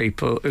these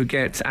people who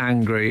gets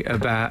angry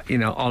about,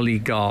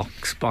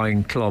 oligarchs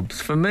buying clubs.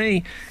 For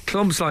me,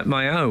 clubs like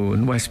my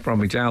own, West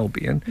Bromwich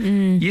Albion,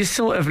 you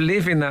sort of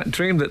live in that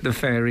dream that the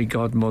fairy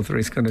godmother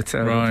is going to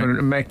turn up Right.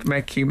 and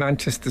make you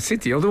Manchester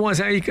City. Otherwise,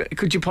 how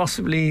could you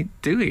possibly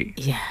do it?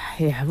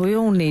 Yeah, we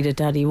all need a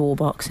Daddy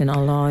Warbucks in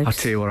our lives. I'll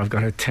tell you what, I've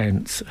got a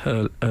tense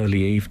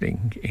early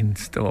evening in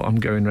store. I'm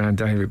going round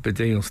David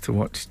Baddiel's to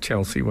watch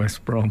Chelsea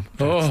West Brom.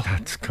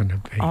 That's going to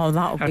be... Oh,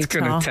 that'll be That's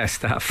going tough. to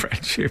test our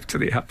friendship to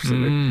the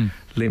absolute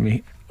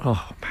limit.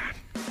 Oh, man.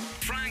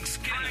 Frank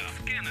Skinner.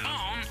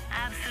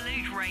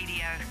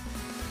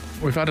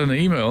 We've had an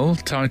email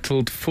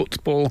titled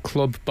Football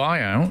Club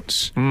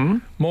Buyouts.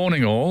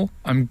 Morning all.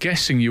 I'm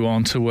guessing you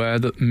aren't aware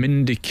that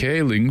Mindy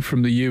Kaling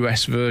from the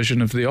US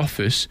version of The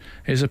Office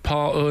is a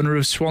part owner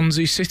of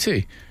Swansea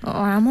City. Oh,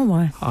 I am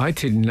aware. I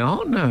did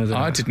not know that.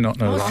 I did not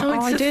know that. So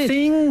it's I a did.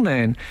 thing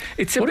then.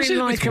 It's a What bit is it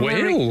like with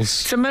Wales?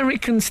 It's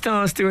American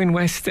stars doing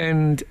West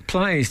End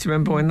plays. Do you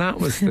remember when that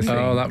was the thing?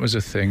 Oh, that was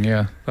a thing,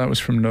 yeah. That was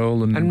from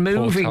Nolan and Port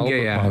moving Talbot,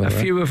 gear. by the A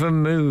way. few of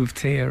them moved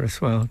here as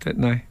well,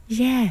 didn't they?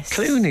 Yes.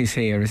 Clooney's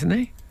here, isn't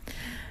he?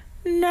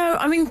 No,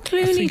 I mean,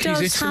 Clooney think does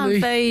he's have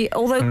Italy.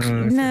 although,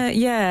 no,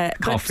 yeah.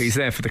 but- Coffee. He's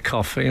there for the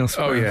coffee. I Oh,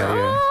 suppose. yeah,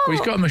 yeah. Well,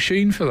 he's got a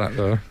machine for that,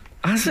 though.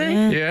 Has he?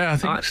 Yeah. Yeah, I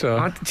think so.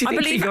 do you think he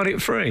believe- got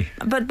it free?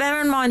 But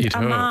bear in mind, You'd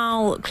hope.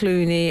 Amal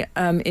Clooney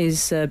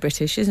is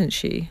British, isn't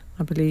she?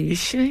 I believe. Is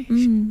she?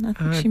 I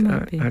think she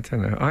might be. I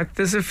don't know.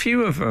 There's a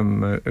few of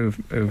them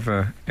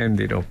who've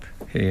ended up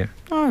here.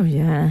 Oh,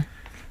 yeah.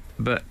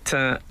 But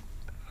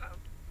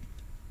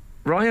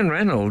Ryan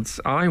Reynolds,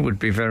 I would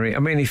be very... I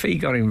mean, if he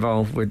got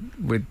involved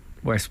with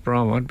West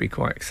Brom, I'd be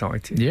quite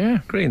excited. Yeah.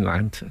 Green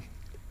Lantern.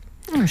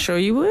 I'm sure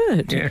you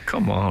would. Yeah,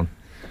 come on.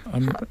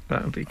 I'm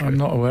That would be good.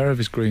 not aware of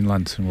his Green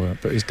Lantern work,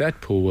 but his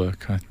Deadpool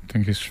work, I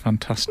think, is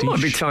fantastic.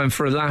 Might be time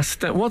for a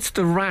last... what's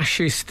the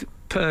rashest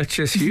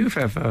purchase you've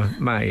ever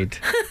made?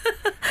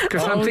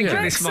 Because I'm thinking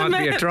this might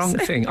be a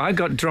drunk thing. I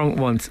got drunk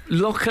once.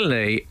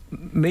 Luckily,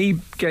 me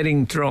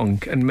getting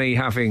drunk and me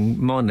having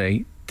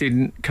money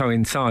didn't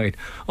coincide.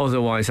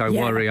 Otherwise, I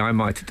worry I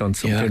might have done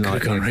something that could like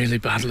have gone that. really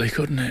badly,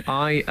 couldn't it?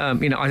 I don't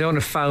want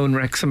to phone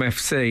Wrexham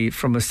FC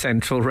from a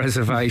central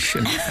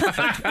reservation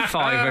at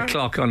 5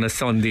 o'clock on a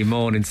Sunday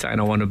morning saying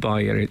I want to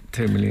buy you at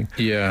 2 million.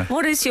 Yeah.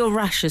 What is your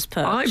rashest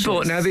purchase? I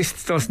bought, now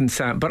this doesn't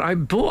sound, but I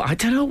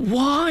don't know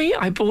why,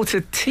 I bought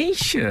a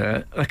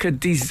T-shirt, like a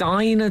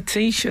designer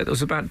T-shirt that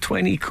was about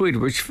 20 quid,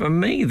 which for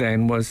me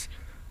then was,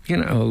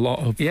 A lot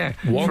of for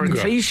a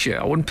wonga. T-shirt.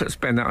 I wouldn't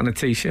spend that on a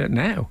T-shirt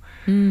now.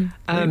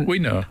 We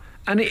know.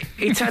 And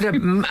it had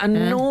an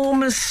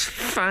enormous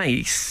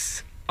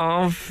face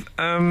of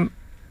Frank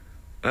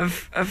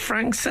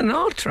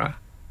Sinatra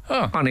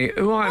on it.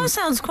 Who I'm That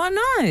sounds quite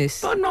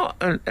nice. I'm not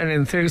an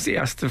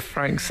enthusiast of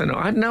Frank Sinatra.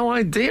 I had no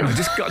idea. I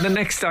just got the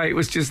next day. It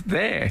was just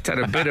there. It had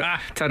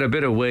a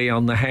bit of wee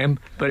on the hem,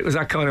 but it was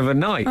that kind of a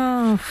night.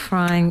 Oh,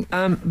 Frank.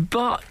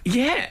 But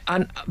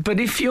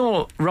if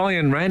you're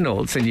Ryan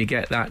Reynolds and you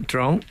get that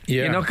drunk,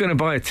 Yeah. you're not going to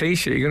buy a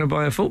T-shirt. You're going to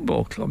buy a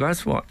football club.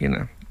 That's what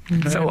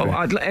So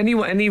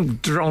any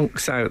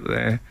drunks out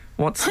there,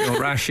 what's your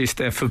rashest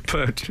ever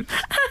purchase?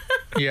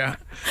 Yeah.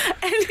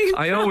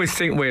 I always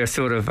think we're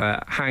sort of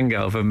a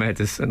hangover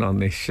medicine on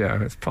this show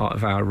as part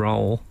of our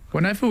role.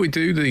 Whenever we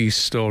do these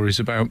stories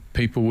about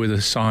people with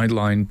a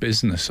sideline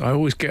business, I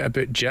always get a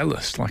bit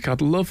jealous. Like,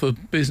 I'd love a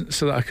business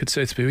so that I could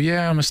say to people,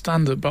 yeah, I'm a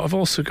stand-up, but I've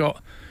also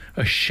got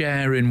a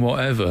share in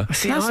whatever.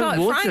 See, That's I like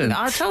wouldn't.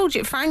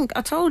 Frank.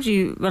 I told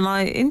you when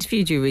I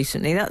interviewed you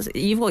recently.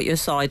 You've got your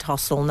side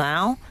hustle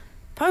now,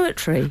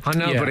 poetry. I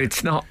know, Yeah. but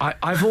it's not.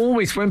 I've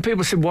always, when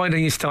people said, why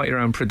don't you start your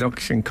own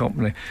production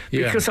company?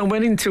 Yeah. Because I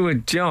went into a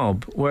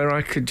job where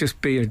I could just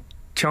be a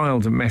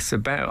child and mess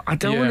about. I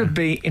don't Yeah. want to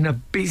be in a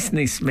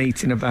business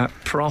meeting about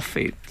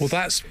profit. Well,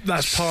 that's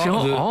part Shut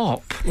of the...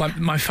 up. Like,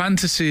 my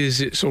fantasy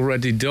is it's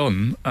already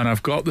done and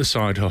I've got the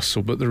side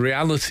hustle, but the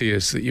reality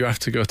is that you have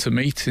to go to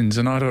meetings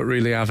and I don't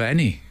really have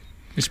any,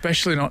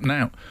 especially not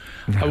now.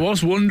 I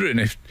was wondering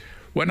if,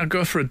 when I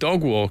go for a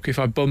dog walk, if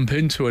I bump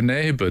into a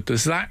neighbour,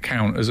 does that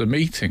count as a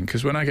meeting?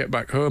 Because when I get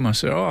back home, I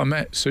say, oh, I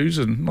met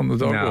Susan on the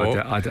dog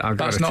walk. I've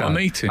That's not a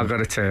meeting. I've got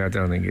to tell you, I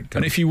don't think it does.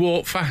 And if you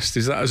walk fast,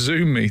 is that a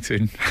Zoom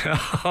meeting?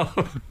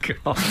 Oh,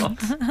 God.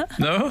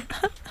 No?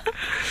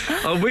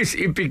 I wish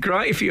it'd be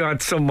great if you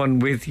had someone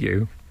with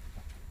you,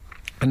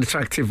 an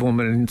attractive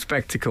woman in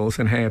spectacles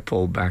and hair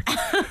pulled back,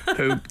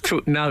 who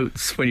took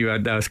notes when you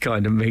had those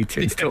kind of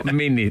meetings, took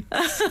minutes.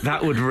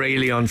 That would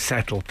really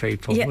unsettle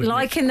people. Yeah, wouldn't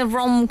like it? in the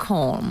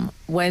rom-com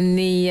when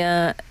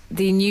the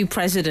new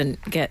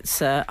president gets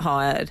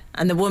hired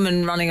and the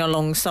woman running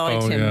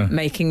alongside him yeah.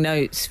 making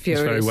notes It's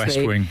furiously. very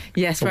West Wing.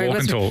 Yes, A very walk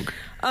West and Wing.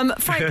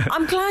 talk. Frank,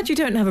 I'm glad you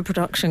don't have a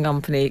production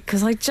company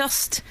because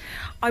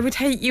I would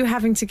hate you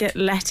having to get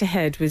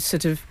letterhead with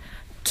sort of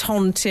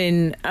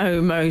taunting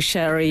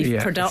Sherry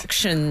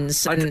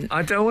Productions. And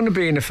I don't want to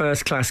be in a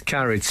first class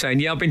carriage saying,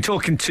 yeah, I've been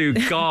talking to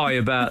Guy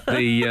about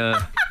the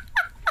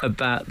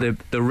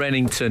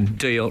Rennington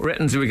deal.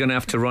 Reckons we're going to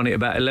have to run it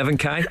about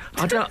 11k.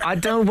 I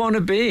don't want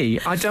to be.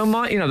 I don't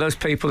mind. Those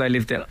people, they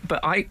live there.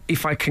 But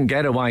if I can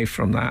get away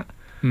from that,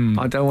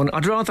 I don't want.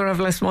 I'd rather have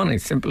less money.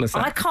 Simple as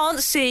that. I can't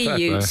see Fair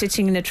you play.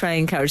 sitting in a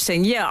train carriage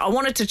saying, yeah, I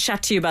wanted to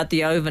chat to you about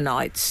the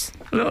overnights.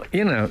 Look,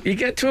 you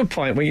get to a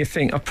point where you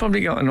think, I've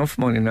probably got enough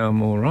money now,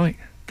 I'm all right.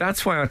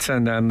 That's why I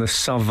turned down the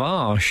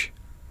Sauvage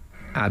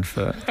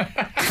advert.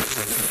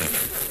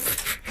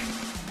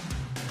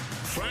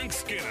 Frank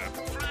Skinner.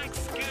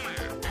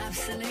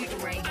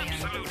 Absolute Radio.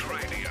 Absolute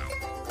Radio.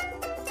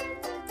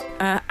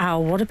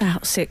 Al, what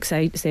about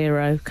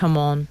 680? Come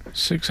on.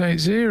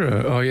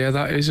 680. Oh, yeah,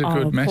 that is a good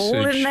Paul in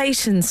message.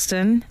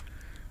 Leytonstone.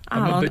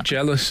 I'm a bit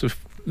jealous of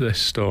this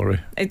story.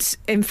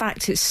 In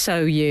fact, it's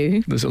so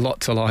you. There's a lot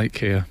to like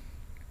here.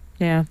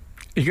 Yeah.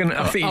 You're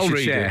gonna. I think you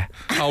should share.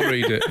 I'll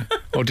read it.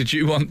 Or did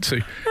you want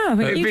to? Oh,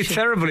 It'd be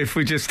terrible if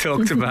we just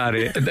talked about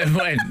it. And then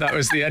when that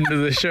was the end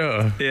of the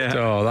show. Yeah.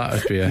 Oh, that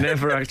would be a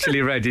never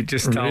actually read it.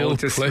 Just real told.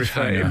 Just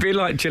refer. It'd be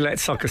like Gillette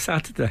Soccer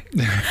Saturday.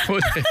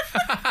 Would it?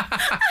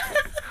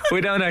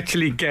 We don't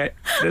actually get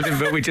nothing,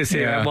 but we just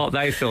hear what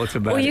they thought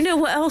about it. Well, you know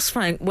what else,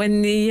 Frank?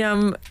 When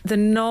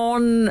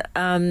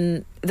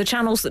the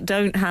channels that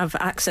don't have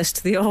access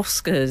to the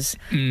Oscars,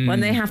 when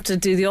they have to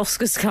do the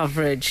Oscars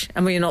coverage,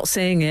 and when you're not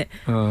seeing it,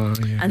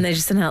 and they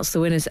just announce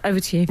the winners. Over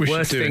to you.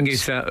 Worst thing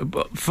is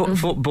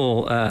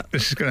football.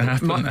 This is going to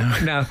happen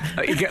now.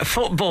 No, you get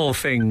football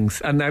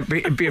things, and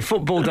it'd be a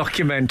football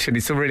documentary. And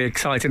it's all really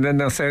exciting. And then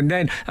they'll say, and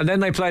then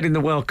they played in the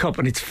World Cup,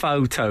 and it's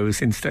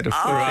photos instead of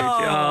footage.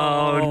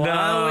 Oh no!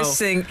 I always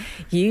think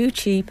you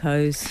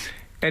cheapos.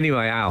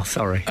 Anyway, Al,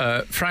 sorry.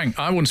 Frank,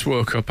 I once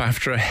woke up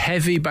after a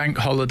heavy bank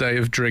holiday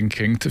of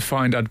drinking to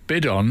find I'd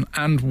bid on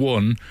and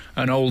won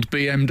an old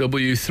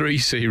BMW 3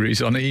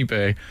 Series on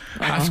eBay.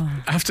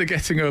 After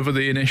getting over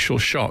the initial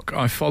shock,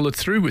 I followed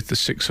through with the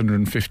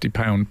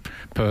 £650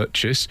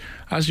 purchase,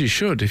 as you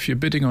should. If you're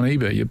bidding on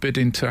eBay, you're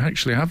bidding to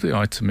actually have the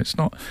item. It's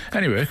not...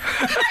 Anyway.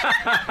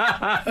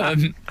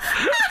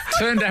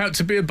 Turned out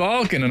to be a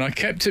bargain, and I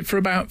kept it for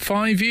about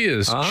 5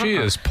 years.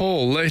 Cheers,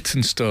 Paul,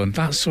 Leytonstone.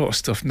 That sort of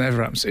stuff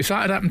never happens. If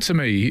that had happened to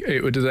me,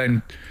 it would have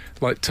then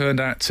turned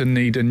out to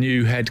need a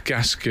new head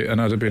gasket,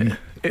 and I'd have been...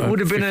 It would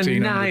have been a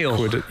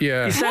nail.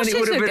 Yeah. You're saying it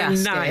would have been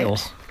a nail?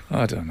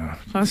 I don't know.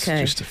 It's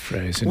just a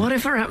phrase.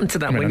 Whatever happened to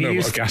that? I know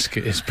what a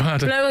gasket is, but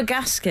blow a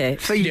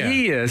gasket. For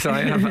years,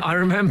 I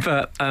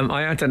remember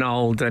I had an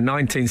old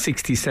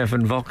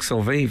 1967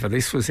 Vauxhall Viva.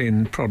 This was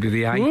in probably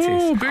the 80s.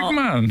 Oh, big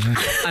man!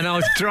 And I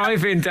was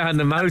driving down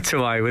the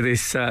motorway with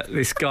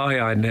this guy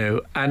I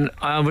knew, and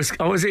I was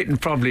hitting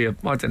probably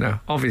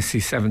obviously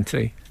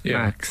 70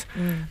 max,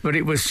 but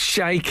it was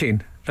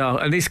shaking. Oh,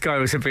 and this guy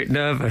was a bit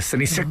nervous,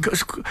 and he said,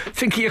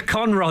 "Think of your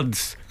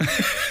conrods."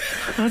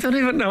 I don't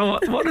even know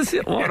what is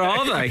it. What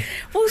are they?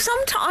 Well,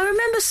 I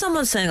remember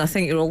someone saying, "I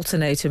think your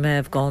alternator may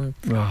have gone,"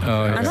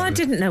 and I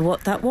didn't know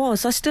what that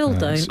was. I still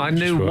don't. I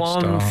knew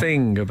one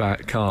thing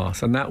about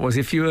cars, and that was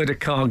if you heard a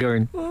car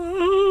going,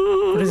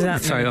 what does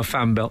that mean? Say a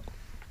fan belt.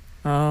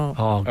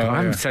 God, I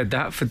haven't said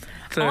that for 30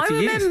 years. I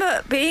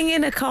remember being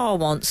in a car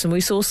once and we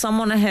saw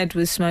someone ahead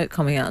with smoke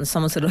coming out, and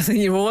someone said, "I think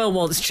your oil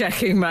wants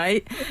checking,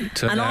 mate."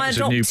 And I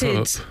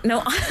adopted.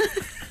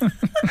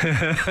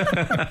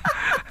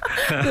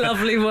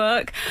 Lovely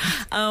work.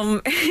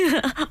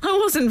 I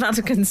was in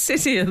Vatican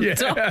City at the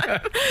time,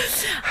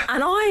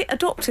 and I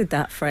adopted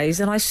that phrase,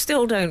 and I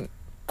still don't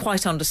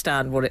quite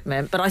understand what it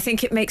meant, but I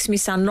think it makes me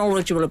sound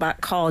knowledgeable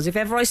about cars. If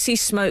ever I see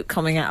smoke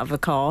coming out of a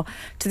car,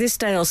 to this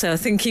day I'll say, "I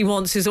think he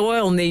wants his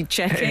oil need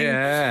checking."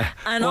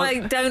 And I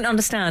don't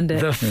understand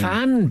it. The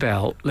fan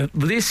belt,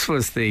 this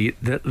was the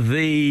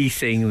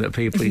thing that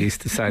people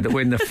used to say, that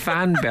when the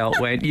fan belt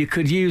went, you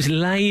could use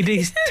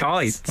ladies'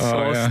 tights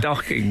or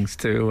stockings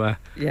to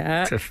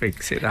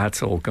fix it.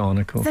 That's all gone,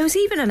 of course. There was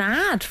even an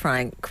ad,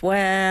 Frank,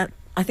 where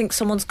I think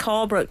someone's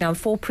car broke down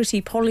for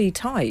Pretty Polly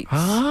tights.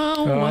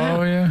 Oh,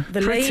 wow. Yeah.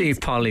 Pretty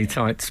Polly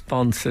tights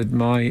sponsored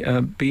my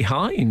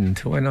behind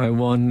when I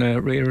won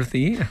Rear of the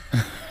Year.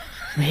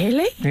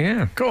 Really?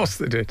 Yeah. Of course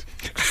they did.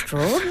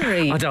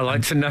 Extraordinary. I don't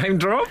like to name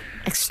drop.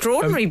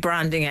 Extraordinary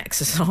branding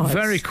exercise.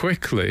 Very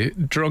quickly,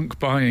 drunk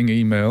buying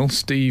email.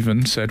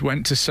 Stephen said,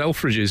 went to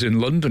Selfridges in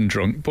London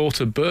drunk,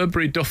 bought a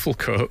Burberry duffel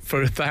coat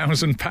for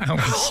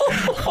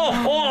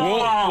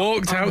 £1,000.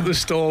 Walked out the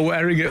store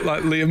wearing it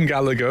like Liam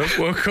Gallagher.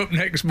 Woke up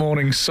next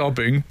morning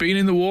sobbing. Been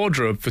in the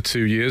wardrobe for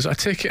 2 years. I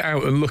take it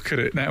out and look at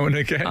it now and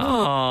again.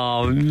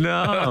 Oh,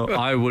 no.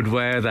 I would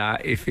wear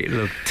that if it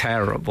looked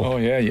terrible. Oh,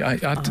 yeah.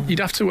 You'd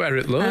have to wear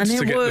it loads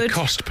to get the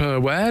cost per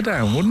wear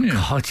down, wouldn't you?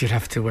 God, you'd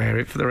have to wear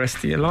it for the rest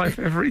of your life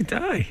every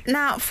day.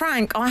 Now,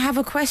 Frank, I have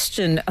a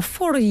question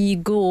for you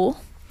go.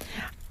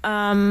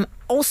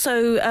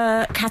 Also,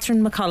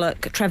 Catherine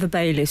McCulloch, Trevor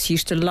Bayliss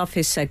used to love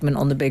his segment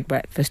on The Big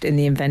Breakfast in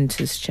the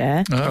Inventors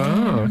chair.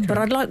 Okay. But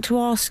I'd like to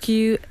ask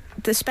you,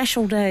 the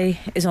special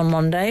day is on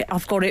Monday.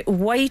 I've got it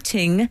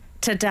waiting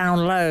to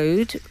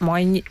download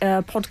my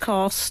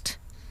podcast,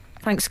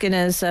 Frank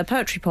Skinner's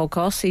poetry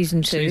podcast,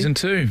 Season 2. Season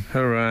 2.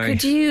 Hooray.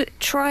 Could you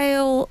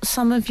trail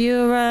some of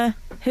your...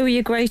 who are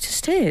your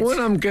greatest hits?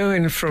 Well, I'm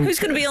going from... Who's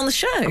going to be on the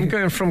show? I'm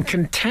going from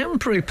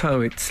contemporary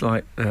poets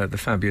like the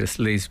fabulous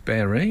Liz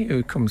Berry,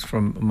 who comes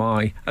from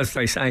my, as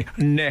they say,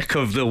 neck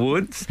of the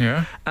woods.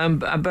 Yeah.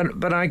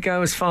 But I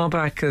go as far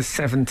back as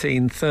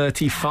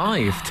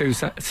 1735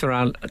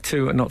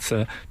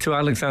 to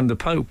Alexander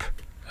Pope.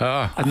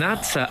 And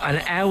that's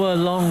an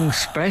hour-long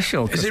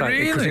special. Is it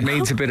really? Because it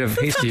needs a bit of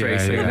history.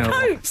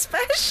 Pope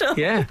special.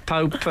 Yeah,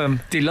 Pope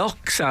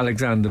Deluxe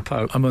Alexander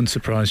Pope. I'm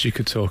unsurprised you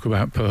could talk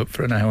about Pope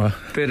for an hour.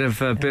 Bit of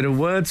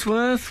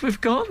Wordsworth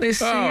we've got this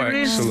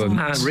series.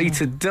 Excellent.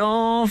 Rita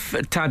Dove,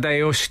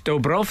 Tadeusz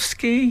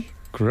Dobrowski.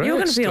 Great. You're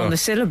going to be on the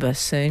syllabus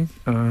soon.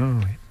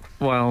 Oh,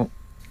 well...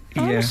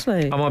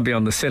 Honestly. Yeah, I might be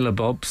on the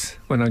syllabobs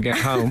when I get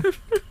home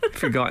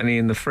if we've got any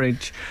in the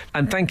fridge.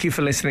 And thank you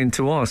for listening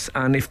to us.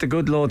 And if the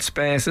good Lord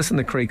spares us and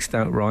the creeks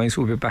don't rise,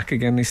 we'll be back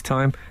again this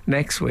time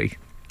next week.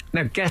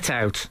 Now get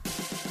out.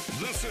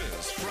 This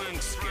is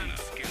Frank Skinner.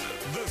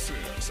 This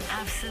is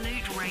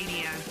Absolute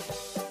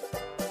Radio.